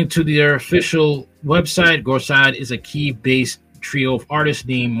 According to their official website, Gorsad is a Kyiv-based trio of artists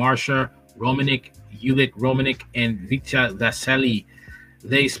named Marsha Romanik, Yulik Romanik, and Vitya Vasily.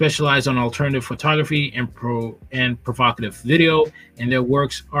 They specialize on alternative photography and provocative video, and their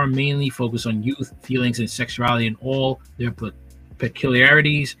works are mainly focused on youth, feelings, and sexuality in all their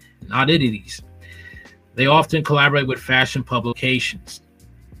peculiarities and oddities. They often collaborate with fashion publications.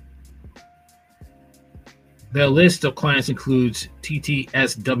 Their list of clients includes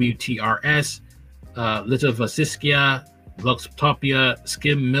TTSWTRS, Litovasiskia, Luxtopia,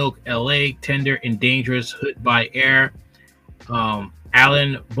 Skim Milk LA, Tender and Dangerous, Hood by Air,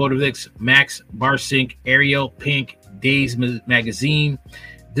 Alan Bodovix, Max Barsink, Ariel Pink, Days Magazine,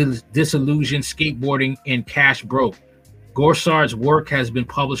 Disillusion, Skateboarding, and Cash Broke. Gorsard's work has been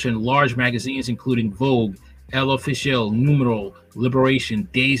published in large magazines including Vogue, Elle Officielle, Numeral, Liberation,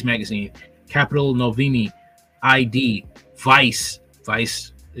 Days Magazine, Capital Novini, ID, Vice.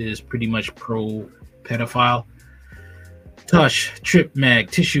 Vice is pretty much pro-pedophile. Tush, Trip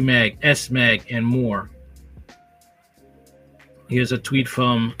Mag, Tissue Mag, S Mag, and more. Here's a tweet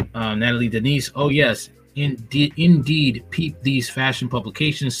from Natalie Denise. Oh, yes, indeed, peep these fashion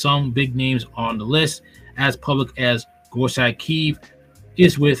publications. Some big names on the list, as public as Gorsad Kiev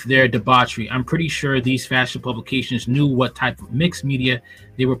is with their debauchery. I'm pretty sure these fashion publications knew what type of mixed media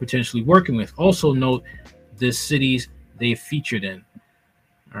they were potentially working with. Also note the cities they featured in.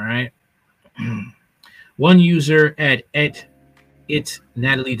 All right. One user at It's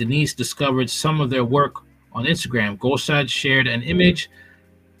Natalie Denise discovered some of their work on Instagram. Gorsad shared an image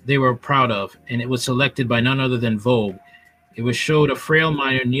they were proud of, and it was selected by none other than Vogue. It was showed a frail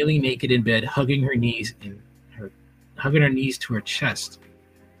minor nearly naked in bed, hugging her knees to her chest.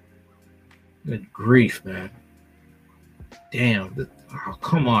 Good grief, man. Damn. Oh,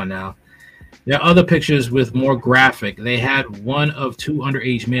 come on now. There are other pictures with more graphic. They had one of two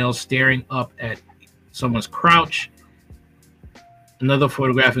underage males staring up at someone's crotch. Another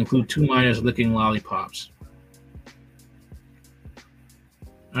photograph includes two minors licking lollipops.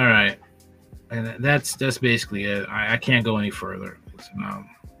 All right, and that's basically it. I can't go any further. I'm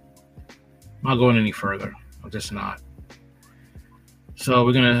not going any further. I'm just not. So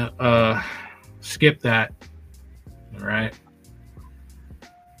we're gonna skip that. All right,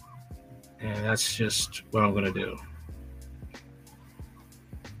 and that's just what I'm gonna do.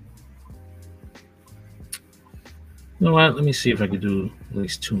 You know what? Let me see if I could do at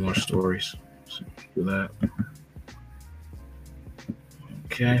least two more stories. So do that.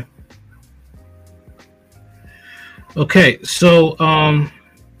 Okay. Okay, so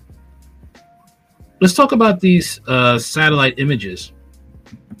let's talk about these satellite images.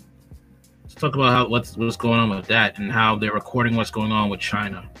 Let's talk about what's going on with that and how they're recording what's going on with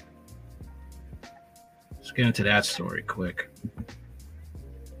China. Let's get into that story quick.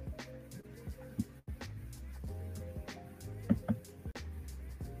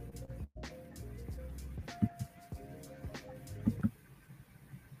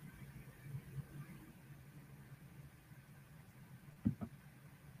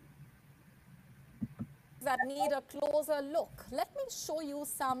 That need a closer look. Let me show you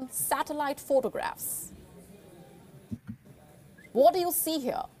some satellite photographs. What do you see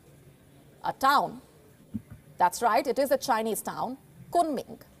here? A town. That's right, it is a Chinese town,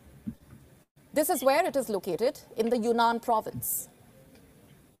 Kunming. This is where it is located, in the Yunnan province.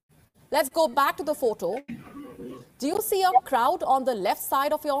 Let's go back to the photo. Do you see a crowd on the left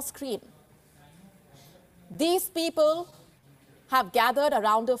side of your screen? These people have gathered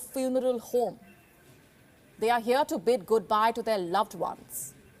around a funeral home. They are here to bid goodbye to their loved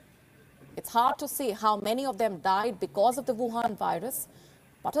ones. It's hard to see how many of them died because of the Wuhan virus,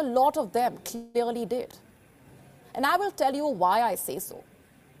 but a lot of them clearly did. And I will tell you why I say so.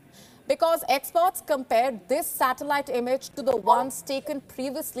 Because experts compared this satellite image to the ones taken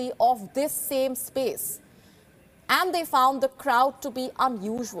previously of this same space, and they found the crowd to be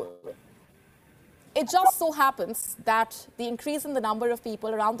unusual. It just so happens that the increase in the number of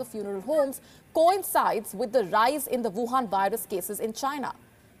people around the funeral homes coincides with the rise in the Wuhan virus cases in China.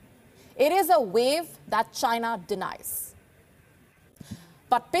 It is a wave that China denies.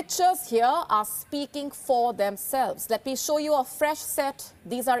 But pictures here are speaking for themselves. Let me show you a fresh set.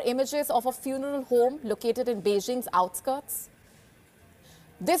 These are images of a funeral home located in Beijing's outskirts.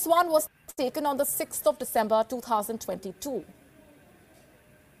 This one was taken on the 6th of December 2022.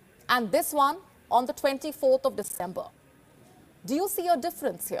 And this one on the 24th of December. Do you see a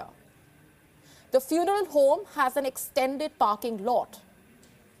difference here? The funeral home has an extended parking lot.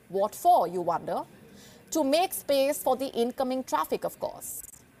 What for, you wonder? To make space for the incoming traffic, of course.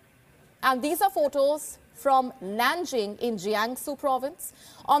 And these are photos from Nanjing in Jiangsu province.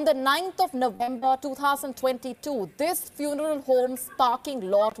 On the 9th of November 2022, this funeral home's parking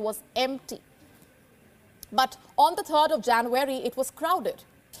lot was empty. But on the 3rd of January, it was crowded.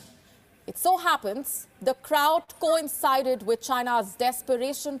 It so happens the crowd coincided with China's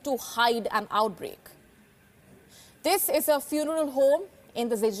desperation to hide an outbreak. This is a funeral home in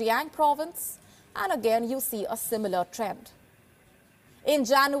the Zhejiang province, and again you see a similar trend. In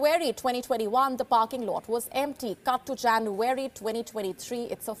January 2021, the parking lot was empty. Cut to January 2023,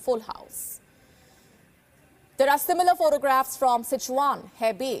 it's a full house. There are similar photographs from Sichuan,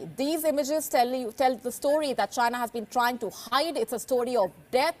 Hebei. These images tell the story that China has been trying to hide. It's a story of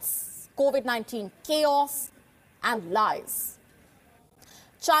deaths, COVID-19 chaos, and lies.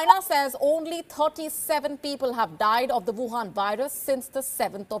 China says only 37 people have died of the Wuhan virus since the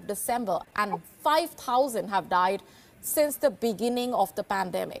 7th of December, and 5,000 have died since the beginning of the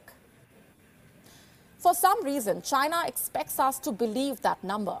pandemic. For some reason, China expects us to believe that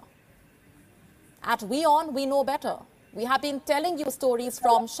number. At WION, we know better. We have been telling you stories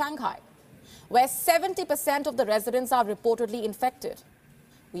from Shanghai, where 70% of the residents are reportedly infected.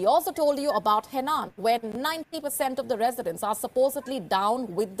 We also told you about Henan, where 90% of the residents are supposedly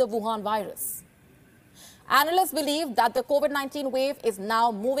down with the Wuhan virus. Analysts believe that the COVID-19 wave is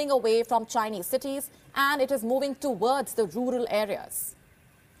now moving away from Chinese cities and it is moving towards the rural areas.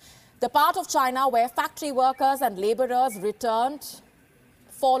 The part of China where factory workers and laborers returned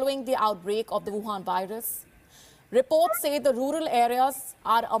following the outbreak of the Wuhan virus. Reports say the rural areas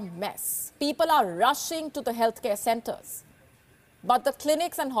are a mess. People are rushing to the healthcare centers, but the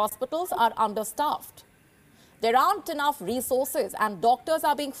clinics and hospitals are understaffed. There aren't enough resources and doctors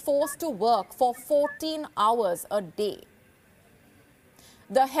are being forced to work for 14 hours a day.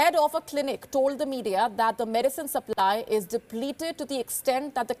 The head of a clinic told the media that the medicine supply is depleted to the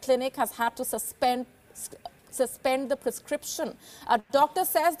extent that the clinic has had to suspend the prescription. A doctor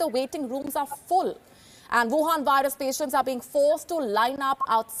says the waiting rooms are full and Wuhan virus patients are being forced to line up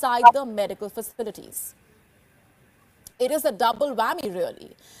outside the medical facilities. It is a double whammy,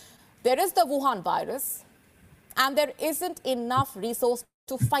 really. There is the Wuhan virus and there isn't enough resource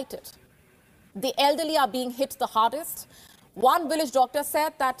to fight it. The elderly are being hit the hardest. One village doctor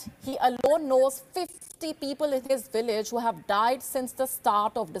said that he alone knows 50 people in his village who have died since the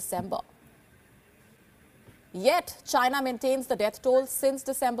start of December. Yet, China maintains the death toll since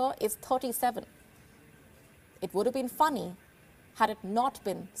December is 37. It would have been funny had it not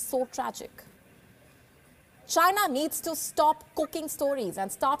been so tragic. China needs to stop cooking stories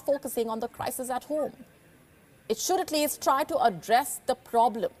and start focusing on the crisis at home. It should at least try to address the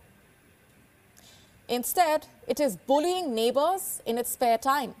problem. Instead, it is bullying neighbors in its spare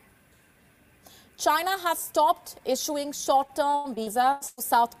time. China has stopped issuing short-term visas to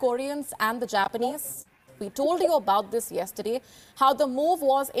South Koreans and the Japanese. We told you about this yesterday, how the move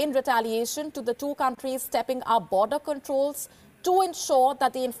was in retaliation to the two countries stepping up border controls to ensure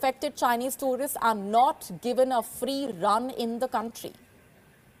that the infected Chinese tourists are not given a free run in the country.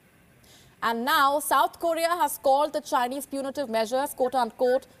 And now South Korea has called the Chinese punitive measures,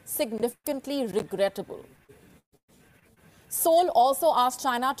 quote-unquote, significantly regrettable. Seoul also asked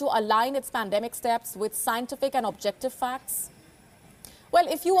China to align its pandemic steps with scientific and objective facts. Well,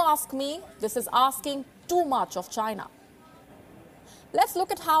 if you ask me, this is asking too much of China. Let's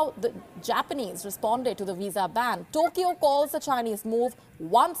look at how the Japanese responded to the visa ban. Tokyo calls the Chinese move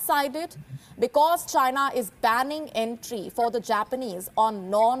one-sided because China is banning entry for the Japanese on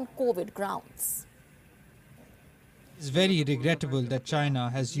non-COVID grounds. It's very regrettable that China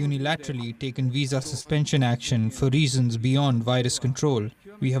has unilaterally taken visa suspension action for reasons beyond virus control.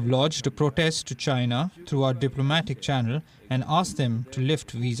 We have lodged a protest to China through our diplomatic channel and asked them to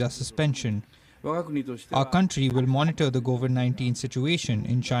lift visa suspension. Our country will monitor the COVID-19 situation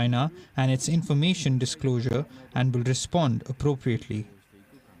in China and its information disclosure and will respond appropriately.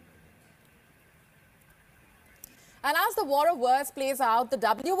 And as the war of words plays out, the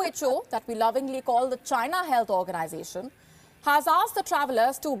WHO, that we lovingly call the China Health Organization, has asked the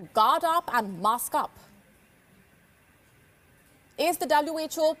travelers to guard up and mask up. Is this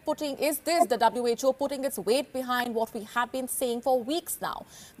the WHO putting its weight behind what we have been saying for weeks now?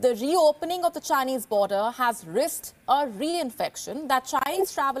 The reopening of the Chinese border has risked a reinfection, that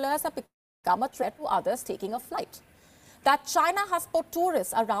Chinese travelers have become a threat to others taking a flight, that China has put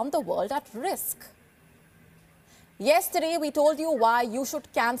tourists around the world at risk. Yesterday, we told you why you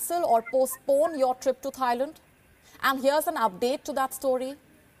should cancel or postpone your trip to Thailand. And here's an update to that story.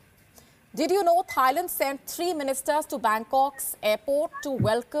 Did you know Thailand sent 3 ministers to Bangkok's airport to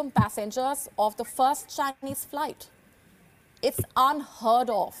welcome passengers of the first Chinese flight? It's unheard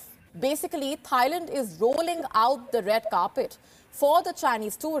of. Basically, Thailand is rolling out the red carpet for the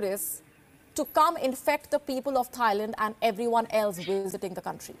Chinese tourists to come infect the people of Thailand and everyone else visiting the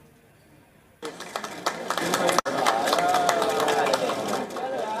country.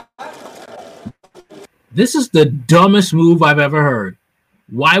 This is the dumbest move I've ever heard.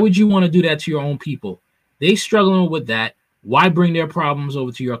 Why would you want to do that to your own people? They struggling with that. Why bring their problems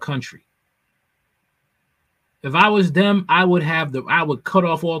over to your country? If I was them, I would cut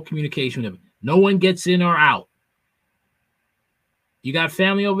off all communication with them. No one gets in or out. You got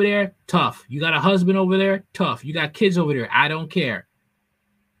family over there? Tough. You got a husband over there? Tough. You got kids over there? I don't care.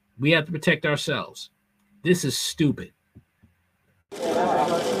 We have to protect ourselves. This is stupid.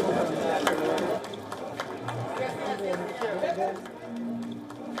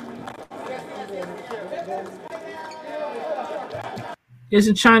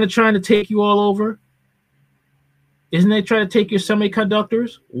 Isn't China trying to take you all over? Isn't they trying to take your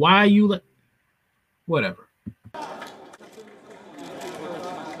semiconductors? Why are you whatever?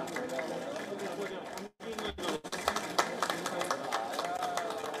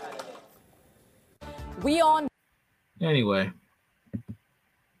 Anyway.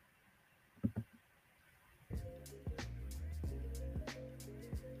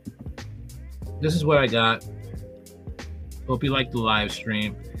 This is what I got. Hope you liked the live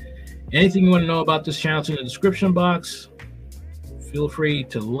stream. Anything you want to know about this channel, it's in the description box. Feel free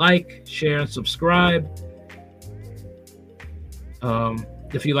to like, share, and subscribe.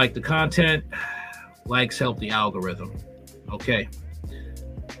 If you like the content, likes help the algorithm. Okay.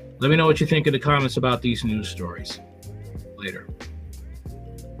 Let me know what you think in the comments about these news stories. Later.